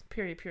synopsis.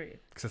 Period.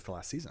 Because it's the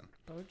last season.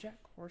 BoJack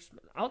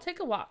Horseman. I'll take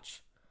a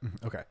watch.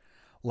 Okay.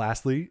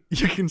 Lastly,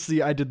 you can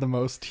see I did the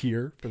most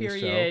here for the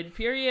show.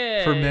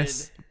 Period. For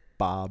Miss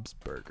Bob's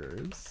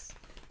Burgers.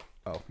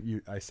 Oh,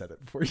 I said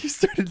it before you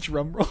started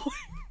drum rolling.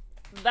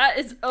 That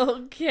is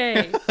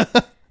okay.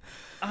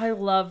 I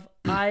love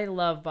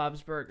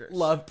Bob's Burgers.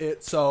 Love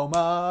it so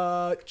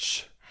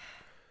much.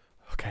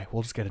 Okay,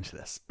 we'll just get into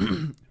this.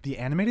 The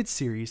animated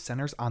series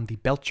centers on the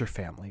Belcher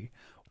family,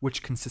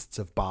 which consists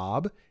of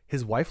Bob,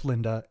 his wife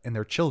Linda, and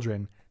their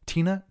children,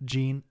 Tina,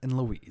 Jean, and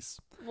Louise.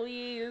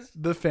 Please.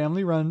 The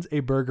family runs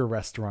a burger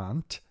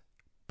restaurant.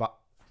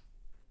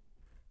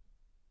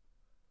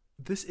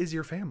 This is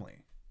your family.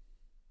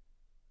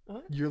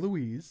 What? You're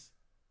Louise.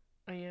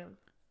 I am.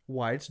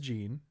 Wyatt's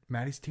Jean.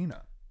 Maddie's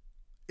Tina.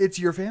 It's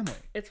your family.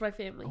 It's my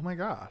family. Oh my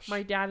gosh.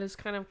 My dad is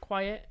kind of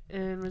quiet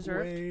and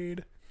reserved.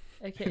 Wade.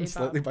 AKA And Bob.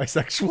 slightly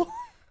bisexual.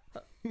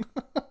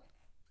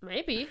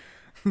 Maybe.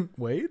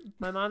 Wade?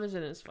 My mom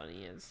isn't as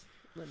funny as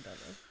Linda,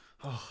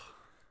 though.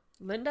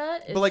 Linda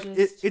is But like,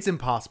 just... it's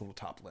impossible to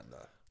top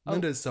Linda.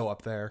 Linda is so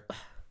up there.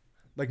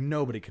 Like,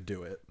 nobody could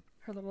do it.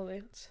 Her little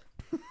dance.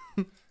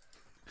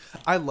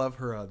 I love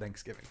her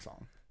Thanksgiving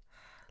song.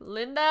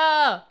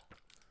 Linda!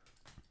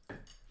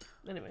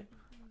 Anyway.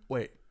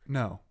 Wait,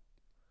 no.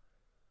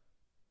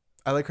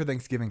 I like her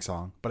Thanksgiving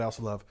song, but I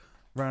also love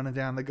running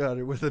down the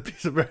gutter with a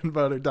piece of bread and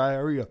butter,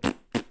 diarrhea.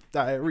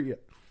 Diarrhea.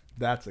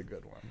 That's a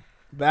good one.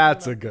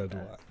 That's a good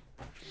one.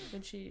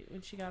 When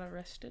she got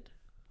arrested.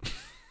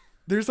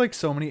 There's like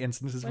so many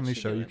instances when What's they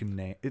she show doing? you can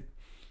name it.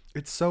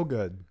 It's so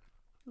good.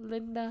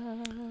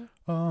 Linda.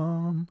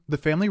 The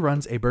family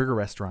runs a burger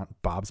restaurant,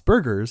 Bob's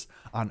Burgers,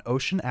 on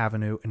Ocean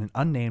Avenue in an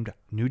unnamed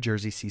New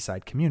Jersey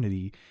seaside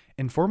community,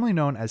 informally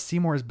known as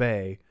Seymour's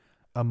Bay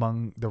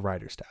among the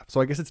writer staff.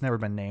 So I guess it's never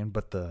been named,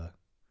 but the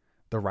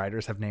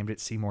writers have named it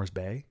Seymour's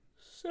Bay.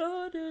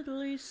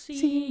 Suddenly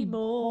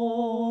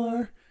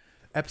Seymour.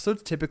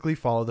 Episodes typically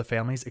follow the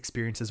family's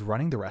experiences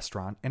running the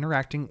restaurant,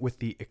 interacting with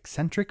the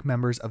eccentric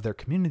members of their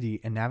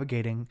community, and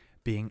navigating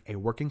being a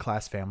working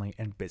class family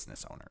and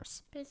business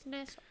owners.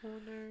 Business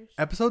owners.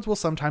 Episodes will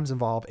sometimes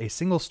involve a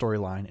single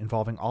storyline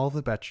involving all of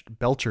the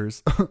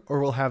Belchers, or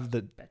will have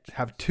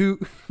two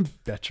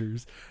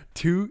Betchers,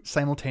 two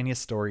simultaneous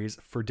stories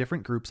for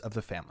different groups of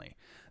the family.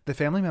 The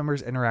family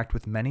members interact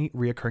with many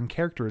reoccurring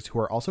characters who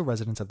are also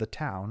residents of the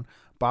town.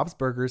 Bob's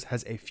Burgers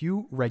has a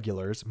few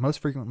regulars, most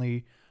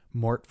frequently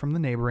Mort from the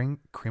neighboring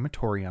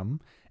crematorium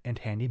and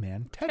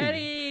handyman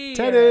Teddy.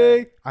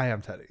 Teddy! I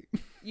am Teddy.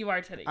 You are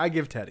Teddy. I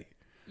give Teddy.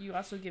 You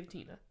also give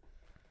Tina.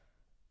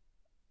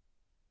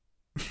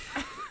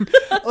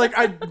 Like,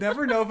 I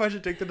never know if I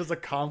should take that as a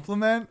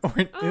compliment or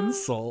an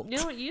insult. You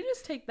know what? You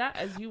just take that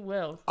as you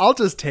will. I'll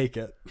just take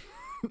it.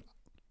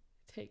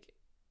 Take it.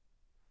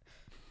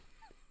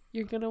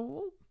 You're gonna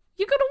what?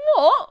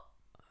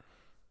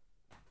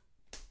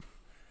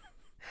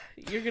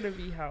 You're gonna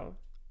be how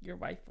your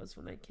wife was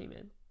when I came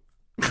in.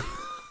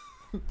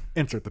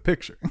 Insert the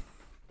picture.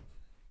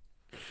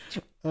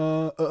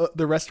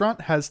 The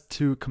restaurant has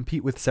to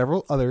compete with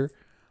several other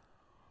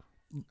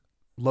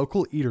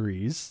local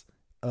eateries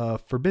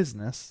for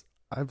business.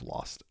 I've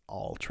lost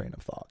all train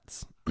of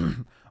thoughts.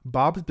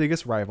 Bob's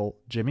biggest rival,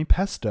 Jimmy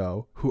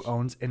Pesto, who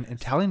owns an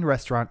Italian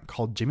restaurant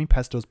called Jimmy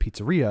Pesto's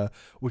Pizzeria,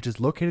 which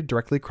is located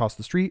directly across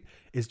the street,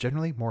 is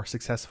generally more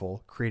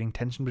successful, creating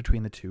tension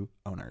between the two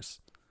owners.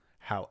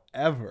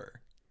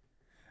 However,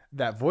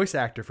 that voice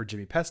actor for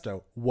Jimmy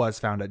Pesto was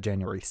found at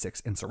January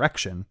 6th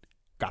insurrection,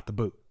 got the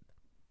boot.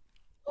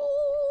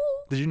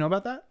 Ooh. Did you know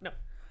about that? No.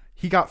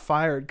 He got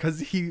fired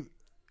because he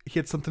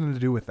had something to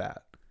do with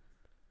that.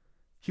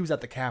 He was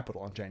at the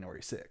Capitol on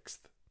January 6th.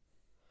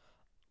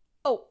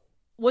 Oh,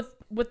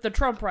 with the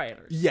Trump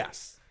rioters.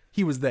 Yes,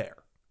 he was there.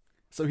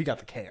 So he got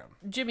the can.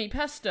 Jimmy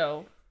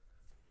Pesto.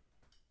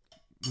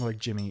 Like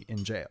Jimmy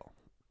in jail.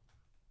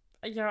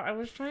 Yeah, I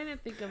was trying to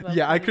think of.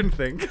 Yeah, I couldn't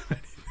think.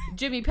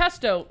 Jimmy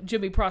Pesto,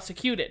 Jimmy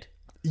prosecuted.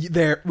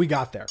 There, we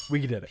got there. We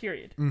did it.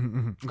 Period.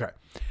 Okay.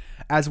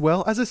 As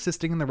well as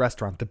assisting in the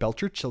restaurant, the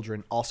Belcher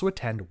children also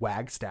attend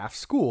Wagstaff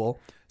School.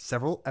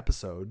 Several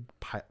episode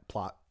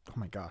plot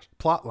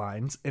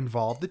lines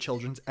involve the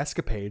children's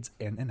escapades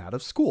in and out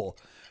of school.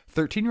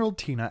 13-year-old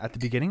Tina, at the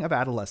beginning of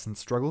adolescence,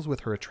 struggles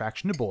with her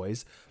attraction to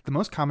boys. The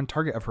most common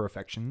target of her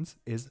affections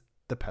is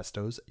the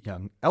Pesto's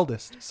young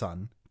eldest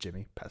son,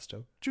 Jimmy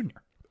Pesto Jr.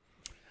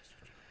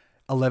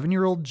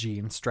 11-year-old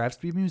Gene strives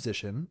to be a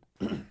musician,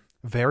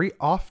 very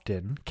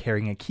often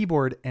carrying a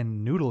keyboard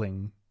and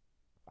noodling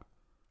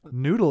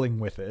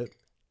with it.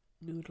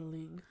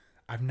 Noodling.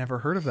 I've never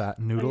heard of that.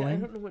 I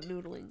Noodling? don't know what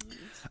noodling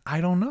means. I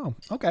don't know.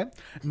 Okay.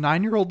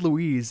 9-year-old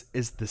Louise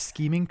is the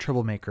scheming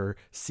troublemaker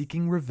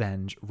seeking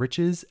revenge,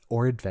 riches,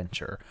 or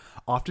adventure.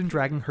 Often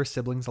dragging her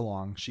siblings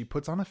along, she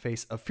puts on a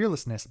face of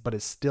fearlessness but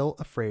is still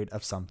afraid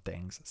of some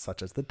things,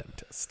 such as the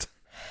dentist.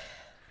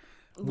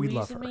 We Louise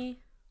love and her. me,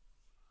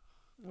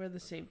 we're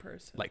the same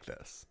person. Like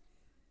this.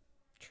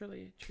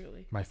 Truly,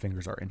 truly. My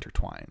fingers are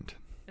intertwined.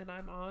 And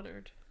I'm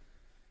honored.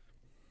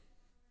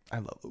 I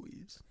love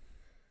Louise.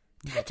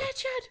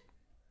 Attention!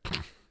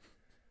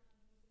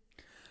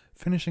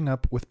 Finishing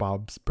up with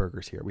Bob's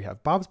Burgers here. We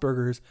have Bob's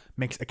Burgers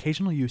makes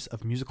occasional use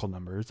of musical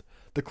numbers.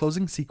 The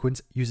closing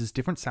sequence uses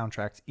different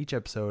soundtracks each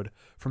episode.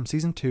 From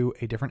season 2,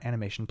 a different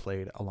animation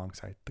played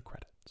alongside the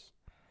credits.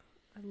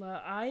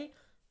 I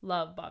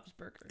love Bob's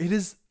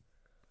Burgers.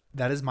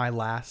 That is my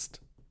last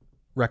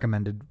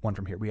recommended one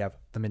from here. We have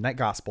The Midnight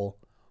Gospel,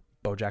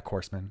 BoJack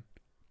Horseman,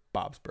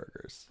 Bob's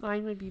Burgers.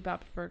 Mine would be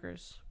Bob's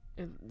Burgers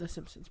and The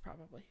Simpsons,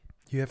 probably.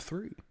 You have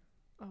 3.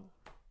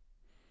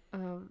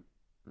 Oh.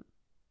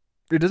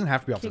 It doesn't have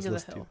to be off King this of the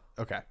list. Hill.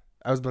 Too. Okay.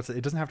 I was about to say,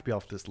 it doesn't have to be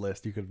off this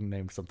list. You could have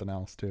named something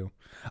else too.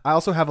 I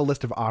also have a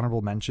list of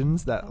honorable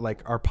mentions that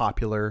are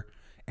popular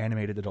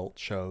animated adult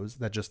shows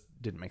that just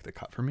didn't make the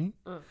cut for me.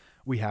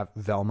 We have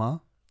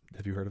Velma.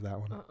 Have you heard of that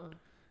one?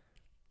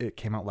 It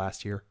came out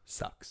last year.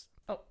 Sucks.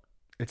 Oh.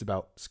 It's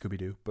about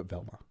Scooby-Doo, but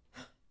Velma.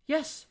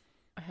 Yes.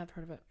 I have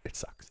heard of it. It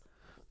sucks.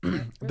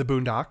 The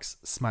Boondocks,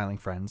 Smiling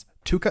Friends,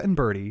 Tuca and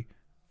Birdie.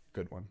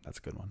 Good one. That's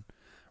a good one.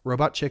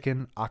 Robot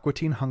Chicken, Aqua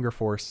Teen Hunger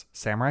Force,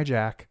 Samurai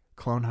Jack,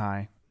 Clone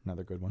High,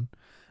 another good one.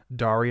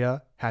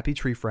 Daria, Happy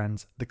Tree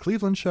Friends, The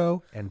Cleveland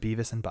Show, and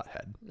Beavis and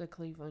Butthead. The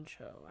Cleveland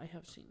Show. I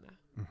have seen that.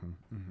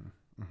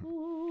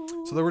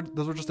 So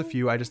those were just a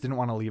few. I just didn't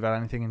want to leave out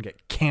anything and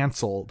get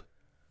canceled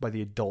by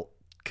the adult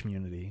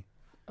community.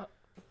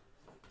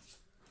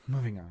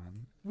 Moving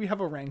on. We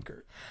have a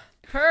ranker.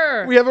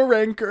 We have a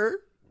ranker.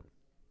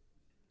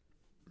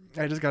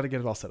 I just got to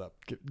get it all set up.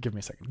 Give me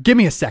a second. Give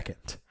me a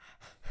second.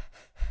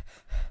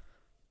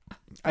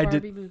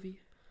 Barbie movie.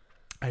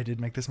 I did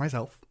make this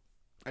myself.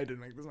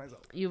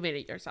 You made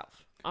it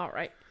yourself. All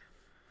right.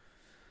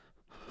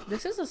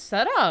 This is a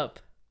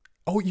setup.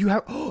 Oh, you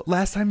have. Oh,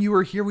 last time you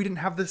were here, we didn't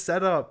have this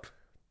setup.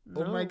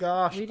 No, oh my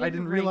gosh, I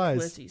didn't rank realize.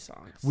 Lizzie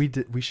songs. We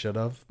did. We should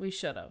have. We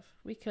should have.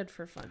 We could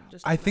for fun.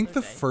 I think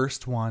the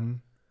first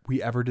one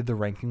we ever did the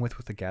ranking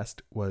with a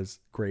guest was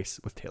Grace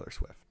with Taylor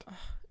Swift.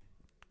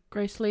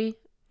 Grace Lee,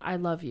 I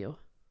love you.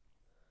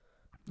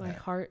 My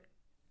heart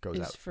goes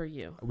is out for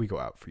you. We go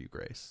out for you,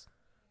 Grace.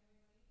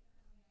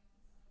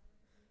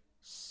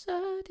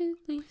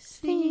 Suddenly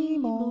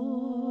Seymour.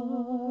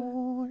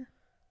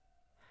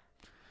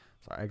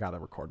 Sorry, I gotta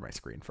record my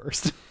screen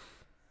first.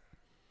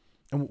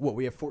 And what,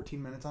 we have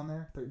 14 minutes on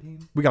there?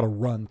 13? We gotta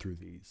run through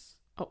these.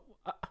 Oh,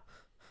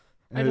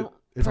 I don't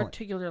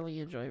particularly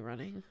enjoy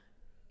running.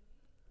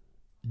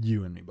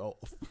 You and me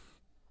both.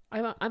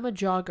 I'm a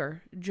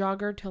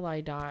jogger till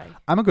I die.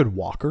 I'm a good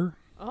walker.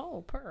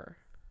 Oh, purr.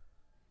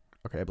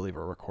 Okay, I believe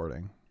we're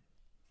recording.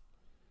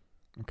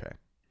 Okay.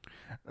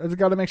 I just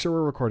gotta make sure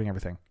we're recording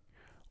everything.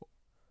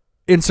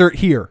 Insert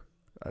here.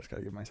 I just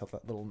gotta give myself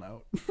that little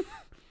note.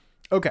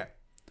 Okay.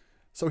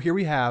 So here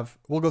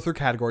we'll go through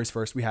categories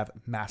first. We have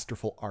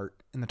masterful art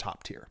in the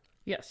top tier.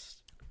 Yes.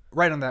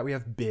 Right on that, we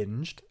have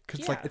binged.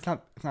 Because it's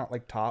not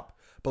like top,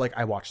 but like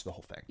I watched the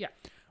whole thing. Yeah.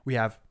 We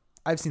have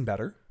I've seen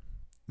better.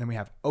 Then we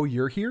have Oh,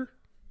 You're Here.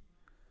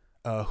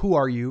 Who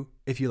Are You?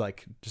 If you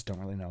just don't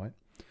really know it.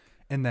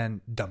 And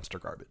then Dumpster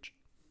Garbage.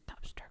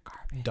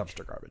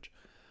 Dumpster Garbage.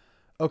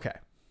 Okay.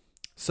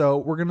 So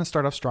we're going to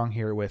start off strong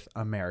here with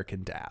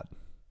American Dad.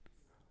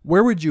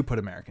 Where would you put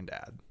American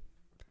Dad?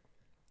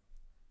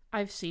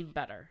 I've seen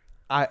better.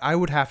 I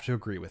would have to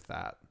agree with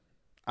that.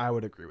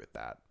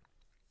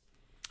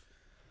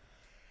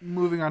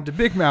 Moving on to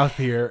Big Mouth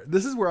here.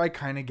 This is where I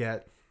kind of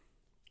get...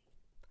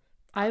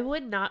 I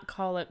would not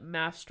call it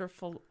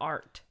masterful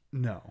art.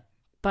 No.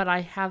 But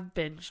I have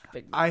binged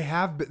Big Mouth. I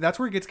have, but that's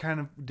where it gets kind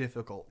of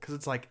difficult. Because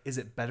it's like, is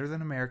it better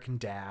than American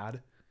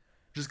Dad?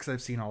 Just because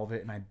I've seen all of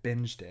it and I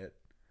binged it.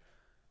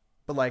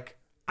 But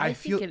I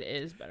think it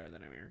is better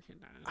than American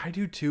Dad. I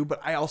do too,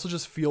 but I also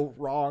just feel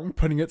wrong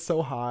putting it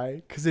so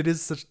high. Because it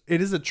is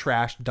a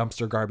trash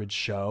dumpster garbage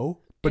show.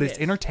 But it's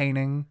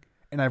entertaining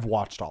and I've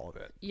watched all of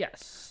it.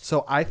 Yes.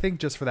 So I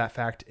think just for that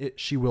fact,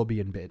 she will be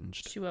in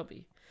binged. She will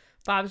be.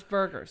 Bob's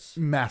Burgers.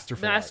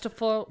 Masterful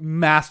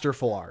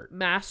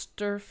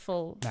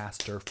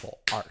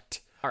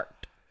art.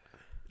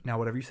 Now,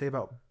 whatever you say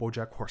about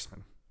BoJack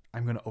Horseman,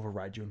 I'm going to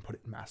override you and put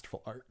it in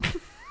masterful art.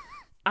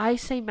 I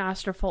say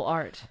masterful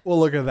art. Well,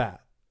 look at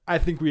that. I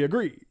think we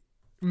agree.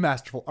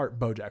 Masterful art,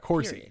 BoJack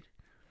Horsey. Period.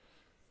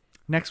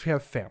 Next, we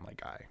have Family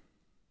Guy.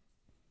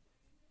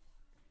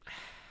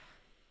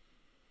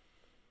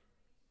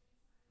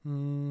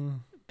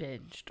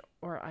 Binged.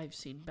 or I've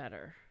Seen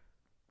Better.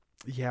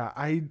 Yeah,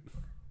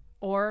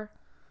 Or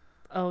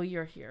Oh,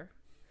 You're Here.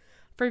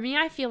 For me,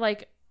 I feel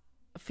like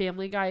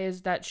Family Guy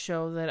is that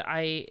show that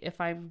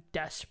if I'm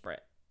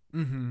desperate,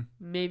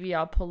 maybe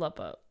I'll pull it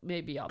up.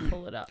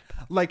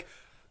 like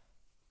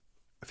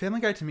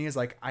Family Guy to me is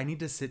like I need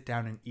to sit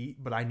down and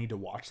eat, but I need to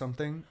watch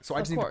something, so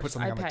I just need to put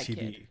something on my TV.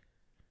 Kid.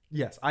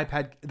 Yes,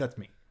 iPad. That's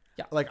me.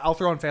 Yeah. Like I'll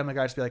throw on Family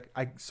Guy just be like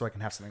so I can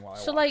have something while I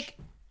watch. So like,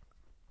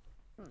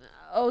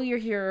 Oh, You're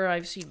Here, or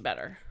I've Seen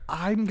Better.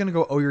 I'm gonna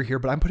go Oh, You're Here,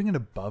 but I'm putting it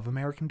above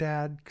American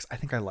Dad because I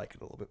think I like it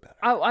a little bit better.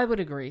 I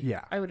would agree.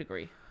 Yeah, I would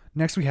agree.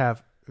 Next we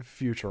have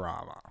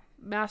Futurama.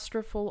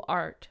 Masterful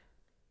art.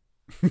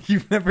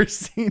 You've never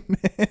seen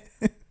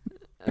it.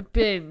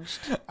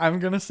 Binged. I'm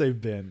gonna say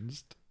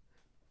binged.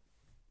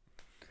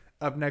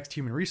 Up next,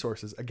 Human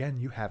Resources. Again,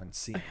 you haven't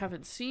seen. I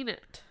haven't seen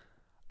it.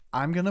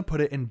 I'm gonna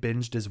put it in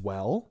binged as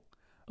well.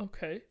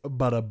 Okay.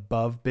 But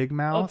above Big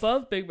Mouth.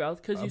 Above Big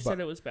Mouth because you said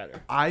it was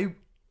better. I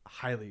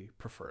highly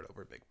prefer it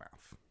over Big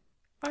Mouth.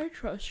 I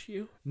trust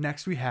you.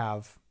 Next, we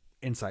have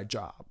Inside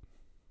Job.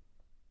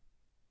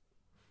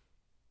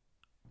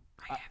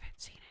 I haven't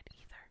seen it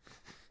either.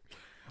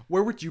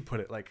 Where would you put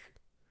it? Like,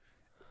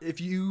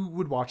 if you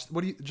would watch,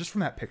 just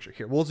from that picture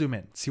here? We'll zoom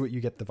in, see what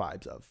you get the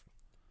vibes of.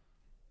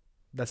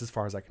 That's as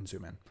far as I can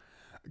zoom in.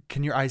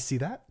 Can your eyes see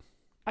that?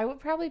 I would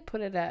probably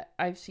put it at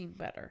I've Seen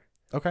Better.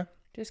 Okay.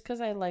 Just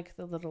because I like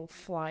the little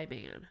fly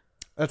man.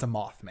 That's a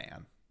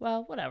Mothman.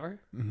 Well,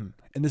 whatever. Mm-hmm.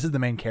 And this is the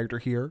main character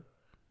here.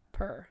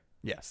 Purr.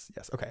 Yes.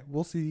 Okay.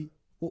 We'll see.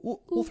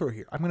 We'll throw it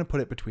here. I'm gonna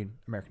put it between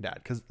American Dad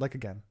because, like,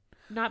 again,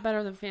 not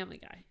better than Family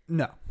Guy.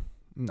 No,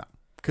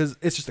 because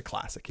it's just a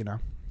classic, you know.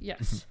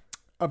 Yes.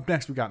 Up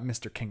next, we got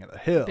Mr. King of the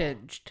Hill.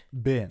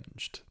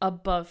 Binged.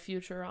 Above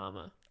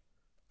Futurama.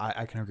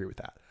 I can agree with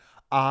that.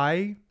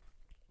 I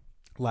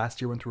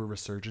last year went through a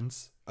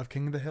resurgence of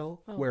King of the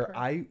Hill where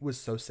I was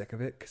so sick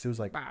of it because it was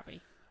like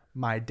Bobby.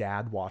 My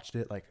dad watched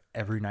it like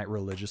every night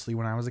religiously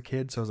when I was a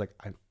kid, so I was like,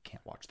 I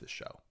can't watch this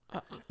show.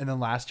 And then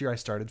last year I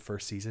started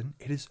first season.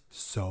 It is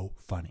so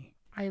funny.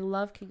 I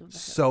love King of the Hill.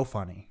 So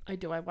funny. I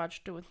do. I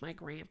watched it with my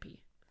grampy.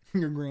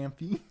 Your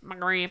grampy? My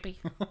grampy.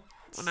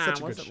 When I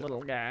was a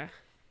little guy.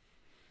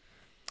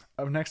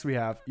 Up next we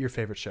have your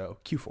favorite show,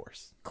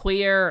 Q-Force.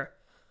 Queer.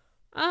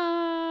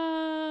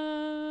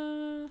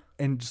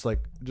 And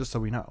just so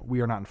we know, we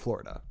are not in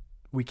Florida.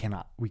 We can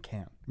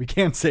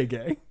say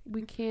gay.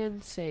 We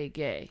can say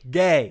gay.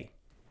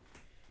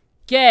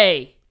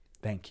 Gay.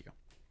 Thank you.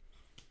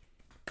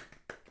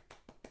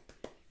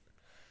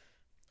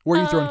 Where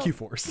are you throwing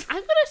Q-Force? I'm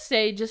going to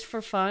say, just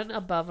for fun,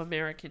 above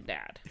American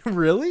Dad.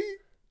 Really?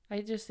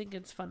 I just think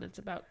it's fun. It's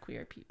about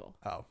queer people.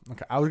 Oh,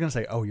 okay. I was going to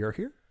say, Oh, You're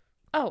Here?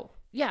 Oh,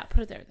 yeah.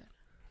 Put it there then.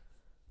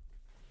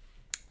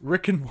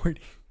 Rick and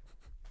Morty.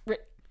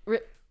 Rick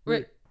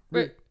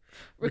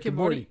and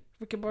Morty.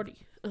 Rick and Morty.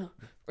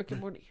 Rick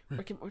and Morty.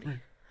 Rick and Morty.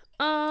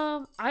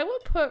 I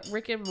would put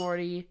Rick and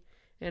Morty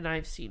and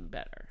I've Seen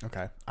Better.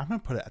 Okay. I'm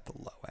going to put it at the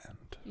low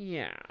end.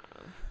 Yeah.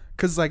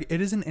 Because, like, it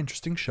is an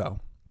interesting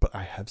show, but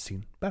I have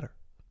seen better.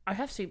 I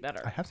have seen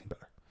better.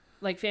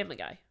 Like Family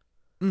Guy.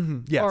 Mm-hmm.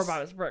 Yes. Or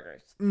Bob's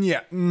Burgers.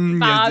 Yeah.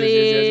 Bobby.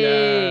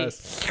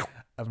 Yes.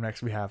 Up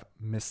next, we have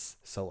Miss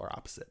Solar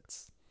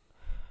Opposites.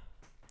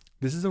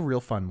 This is a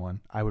real fun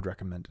one. I would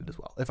recommend it as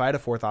well. If I had a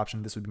fourth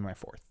option, this would be my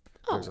fourth.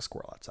 There's a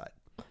squirrel outside.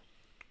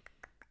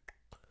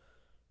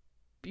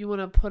 You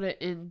want to put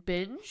it in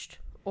binged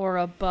or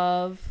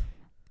above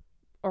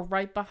or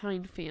right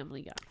behind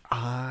Family Guy?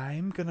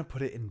 I'm going to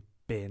put it in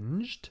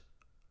binged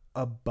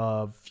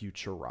above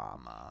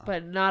Futurama.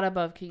 But not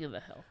above King of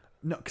the Hill.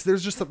 No, because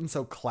there's just something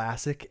so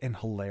classic and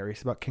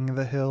hilarious about King of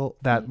the Hill.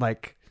 That,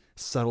 like,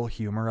 subtle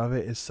humor of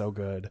it is so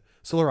good.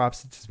 Solar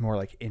Opposites is more,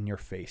 like,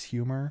 in-your-face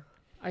humor.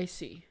 I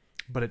see.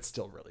 But it's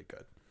still really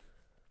good.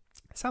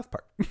 South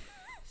Park.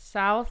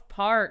 South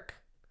Park.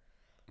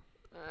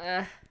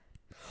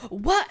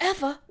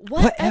 Whatever.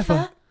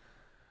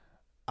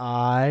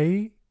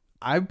 I'm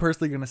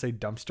personally going to say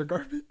dumpster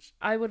garbage.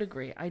 I would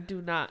agree. I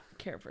do not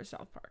care for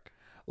South Park.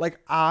 Like,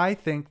 I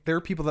think there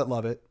are people that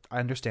love it. I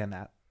understand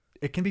that.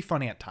 It can be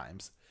funny at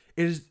times.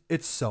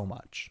 It's so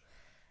much.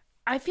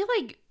 I feel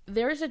like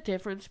there's a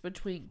difference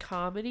between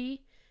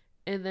comedy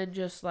and then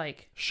just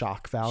like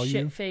shock value.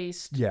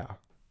 Shit-faced. Yeah.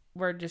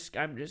 I'm just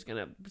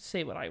gonna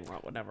say what I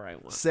want whenever I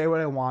want. Say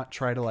what I want,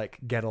 try to like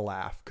get a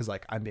laugh because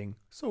like I'm being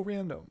so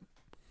random.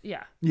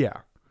 Yeah. Yeah.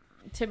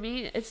 To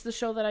me, it's the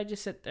show that I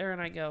just sit there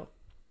and I go,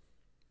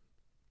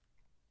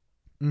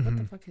 what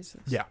the fuck is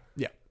this? Yeah.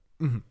 Yeah.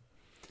 Mm-hmm.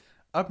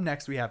 Up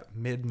next, we have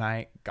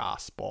Midnight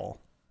Gospel.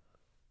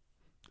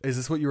 Is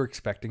this what you were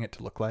expecting it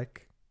to look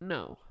like?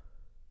 No.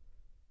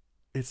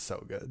 It's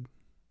so good.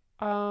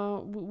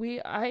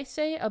 I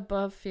say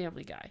above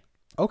Family Guy.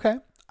 Okay.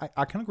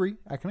 I can agree.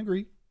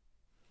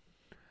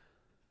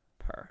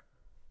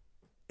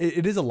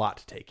 It is a lot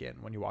to take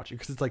in when you watch it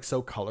because it's like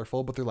so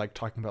colorful, but they're like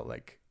talking about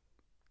like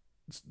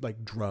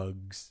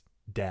drugs,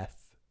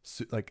 death,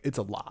 like it's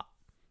a lot.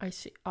 I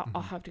see.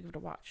 I'll have to give it a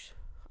watch.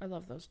 I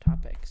love those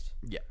topics.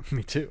 Yeah,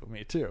 me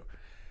too.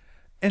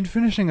 And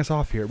finishing us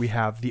off here, we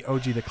have the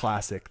OG, the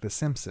classic, The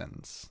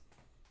Simpsons.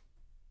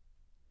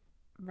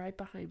 Right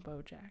behind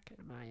BoJack,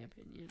 in my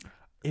opinion.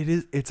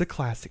 It's a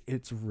classic.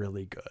 It's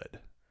really good.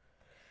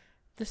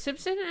 The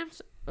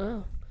Simpsons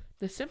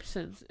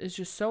is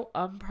just so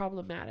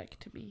unproblematic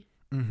to me.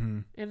 Mm-hmm.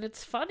 And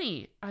it's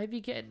funny. I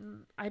be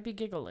giggling.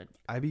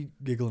 I be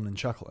giggling and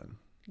chuckling.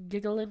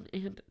 Giggling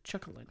and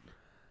chuckling.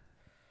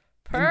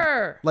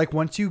 Purr. And, like,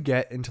 once you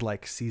get into,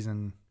 like,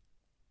 season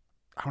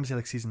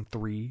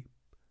 3,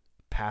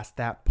 past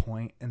that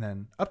point, and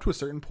then up to a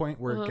certain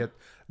point where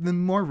the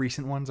more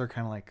recent ones are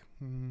kind of like,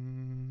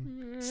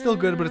 still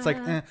good, but it's like,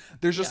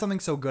 there's just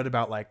something so good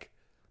about, like,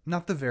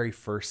 not the very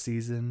first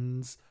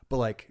seasons, but,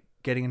 like,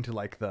 getting into,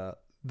 like, the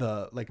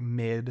like,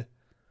 mid,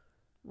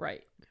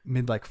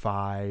 like,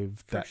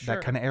 5,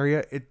 that kind of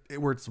area, it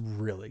where it's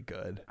really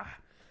good.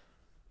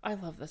 I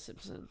love The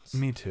Simpsons.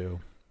 Me too.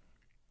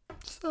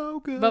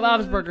 So good. But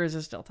Bob's Burgers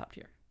is still top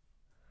tier.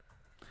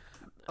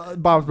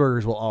 Bob's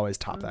Burgers will always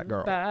top that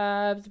girl.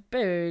 Bob's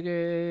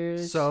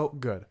Burgers. So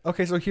good.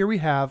 Okay, so here we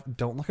have,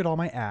 don't look at all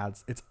my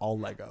ads. It's all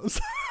Legos.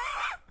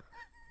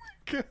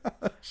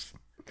 Gosh.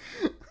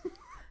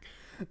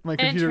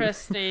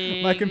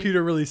 Interesting. My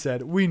computer really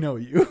said, we know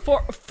you.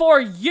 For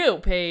you,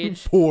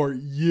 Paige. For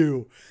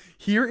you.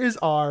 Here is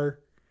our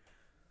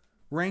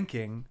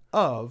ranking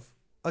of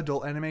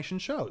adult animation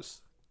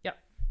shows. Yep.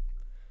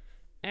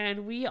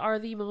 And we are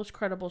the most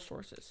credible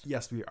sources.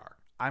 Yes, we are.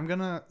 I'm going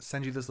to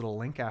send you this little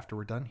link after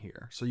we're done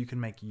here so you can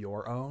make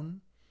your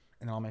own,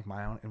 and I'll make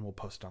my own, and we'll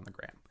post it on the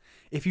gram.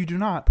 If you do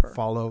not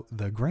follow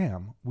the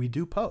gram, we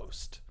do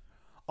post.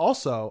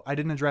 Also, I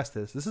didn't address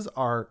this. This is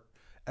our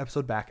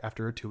episode back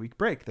after a 2-week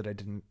break that I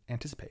didn't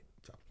anticipate.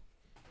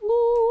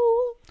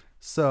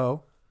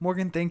 So,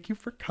 Morgan, thank you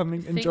for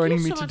coming and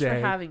joining me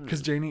today.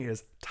 Because Janie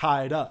is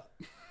tied up.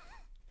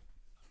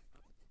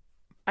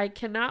 I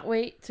cannot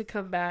wait to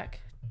come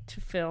back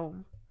to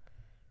film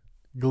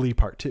Glee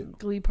Part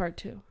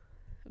 2.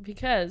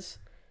 Because,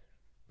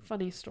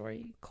 funny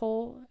story,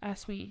 Cole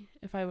asked me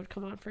if I would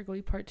come on for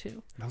Glee Part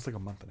 2. That was like a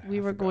month and a half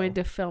We were ago. going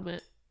to film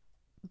it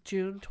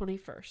June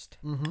 21st.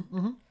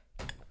 Mm-hmm.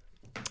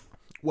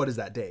 What is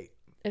that date?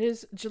 It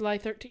is July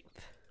 13th.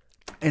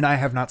 And I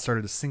have not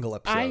started a single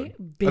episode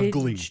of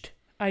Glee.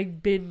 I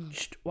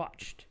binged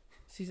watched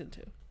season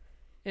 2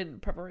 in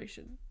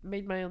preparation.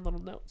 Made my own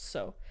little notes.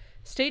 So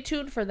stay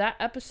tuned for that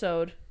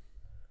episode.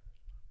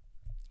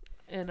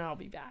 And I'll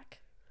be back.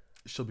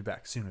 She'll be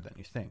back sooner than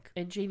you think.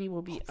 And Janie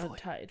will be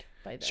untied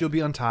by then. She'll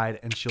be untied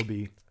and she'll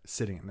be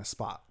sitting in this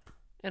spot.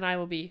 And I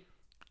will be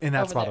in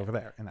that spot over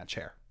there, in that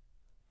chair.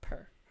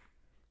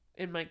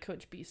 In my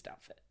Coach Beast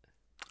outfit.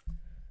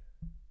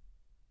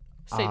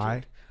 Stay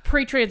tuned.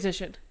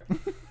 Pre-transition.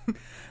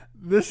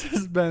 This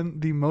has been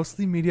the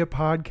Mostly Media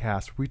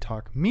podcast where we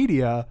talk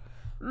media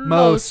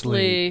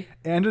mostly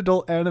and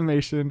adult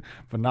animation,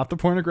 but not the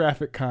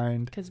pornographic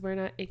kind. Because we're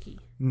not icky.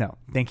 No.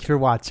 Thank you for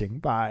watching.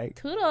 Bye.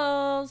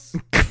 Toodles.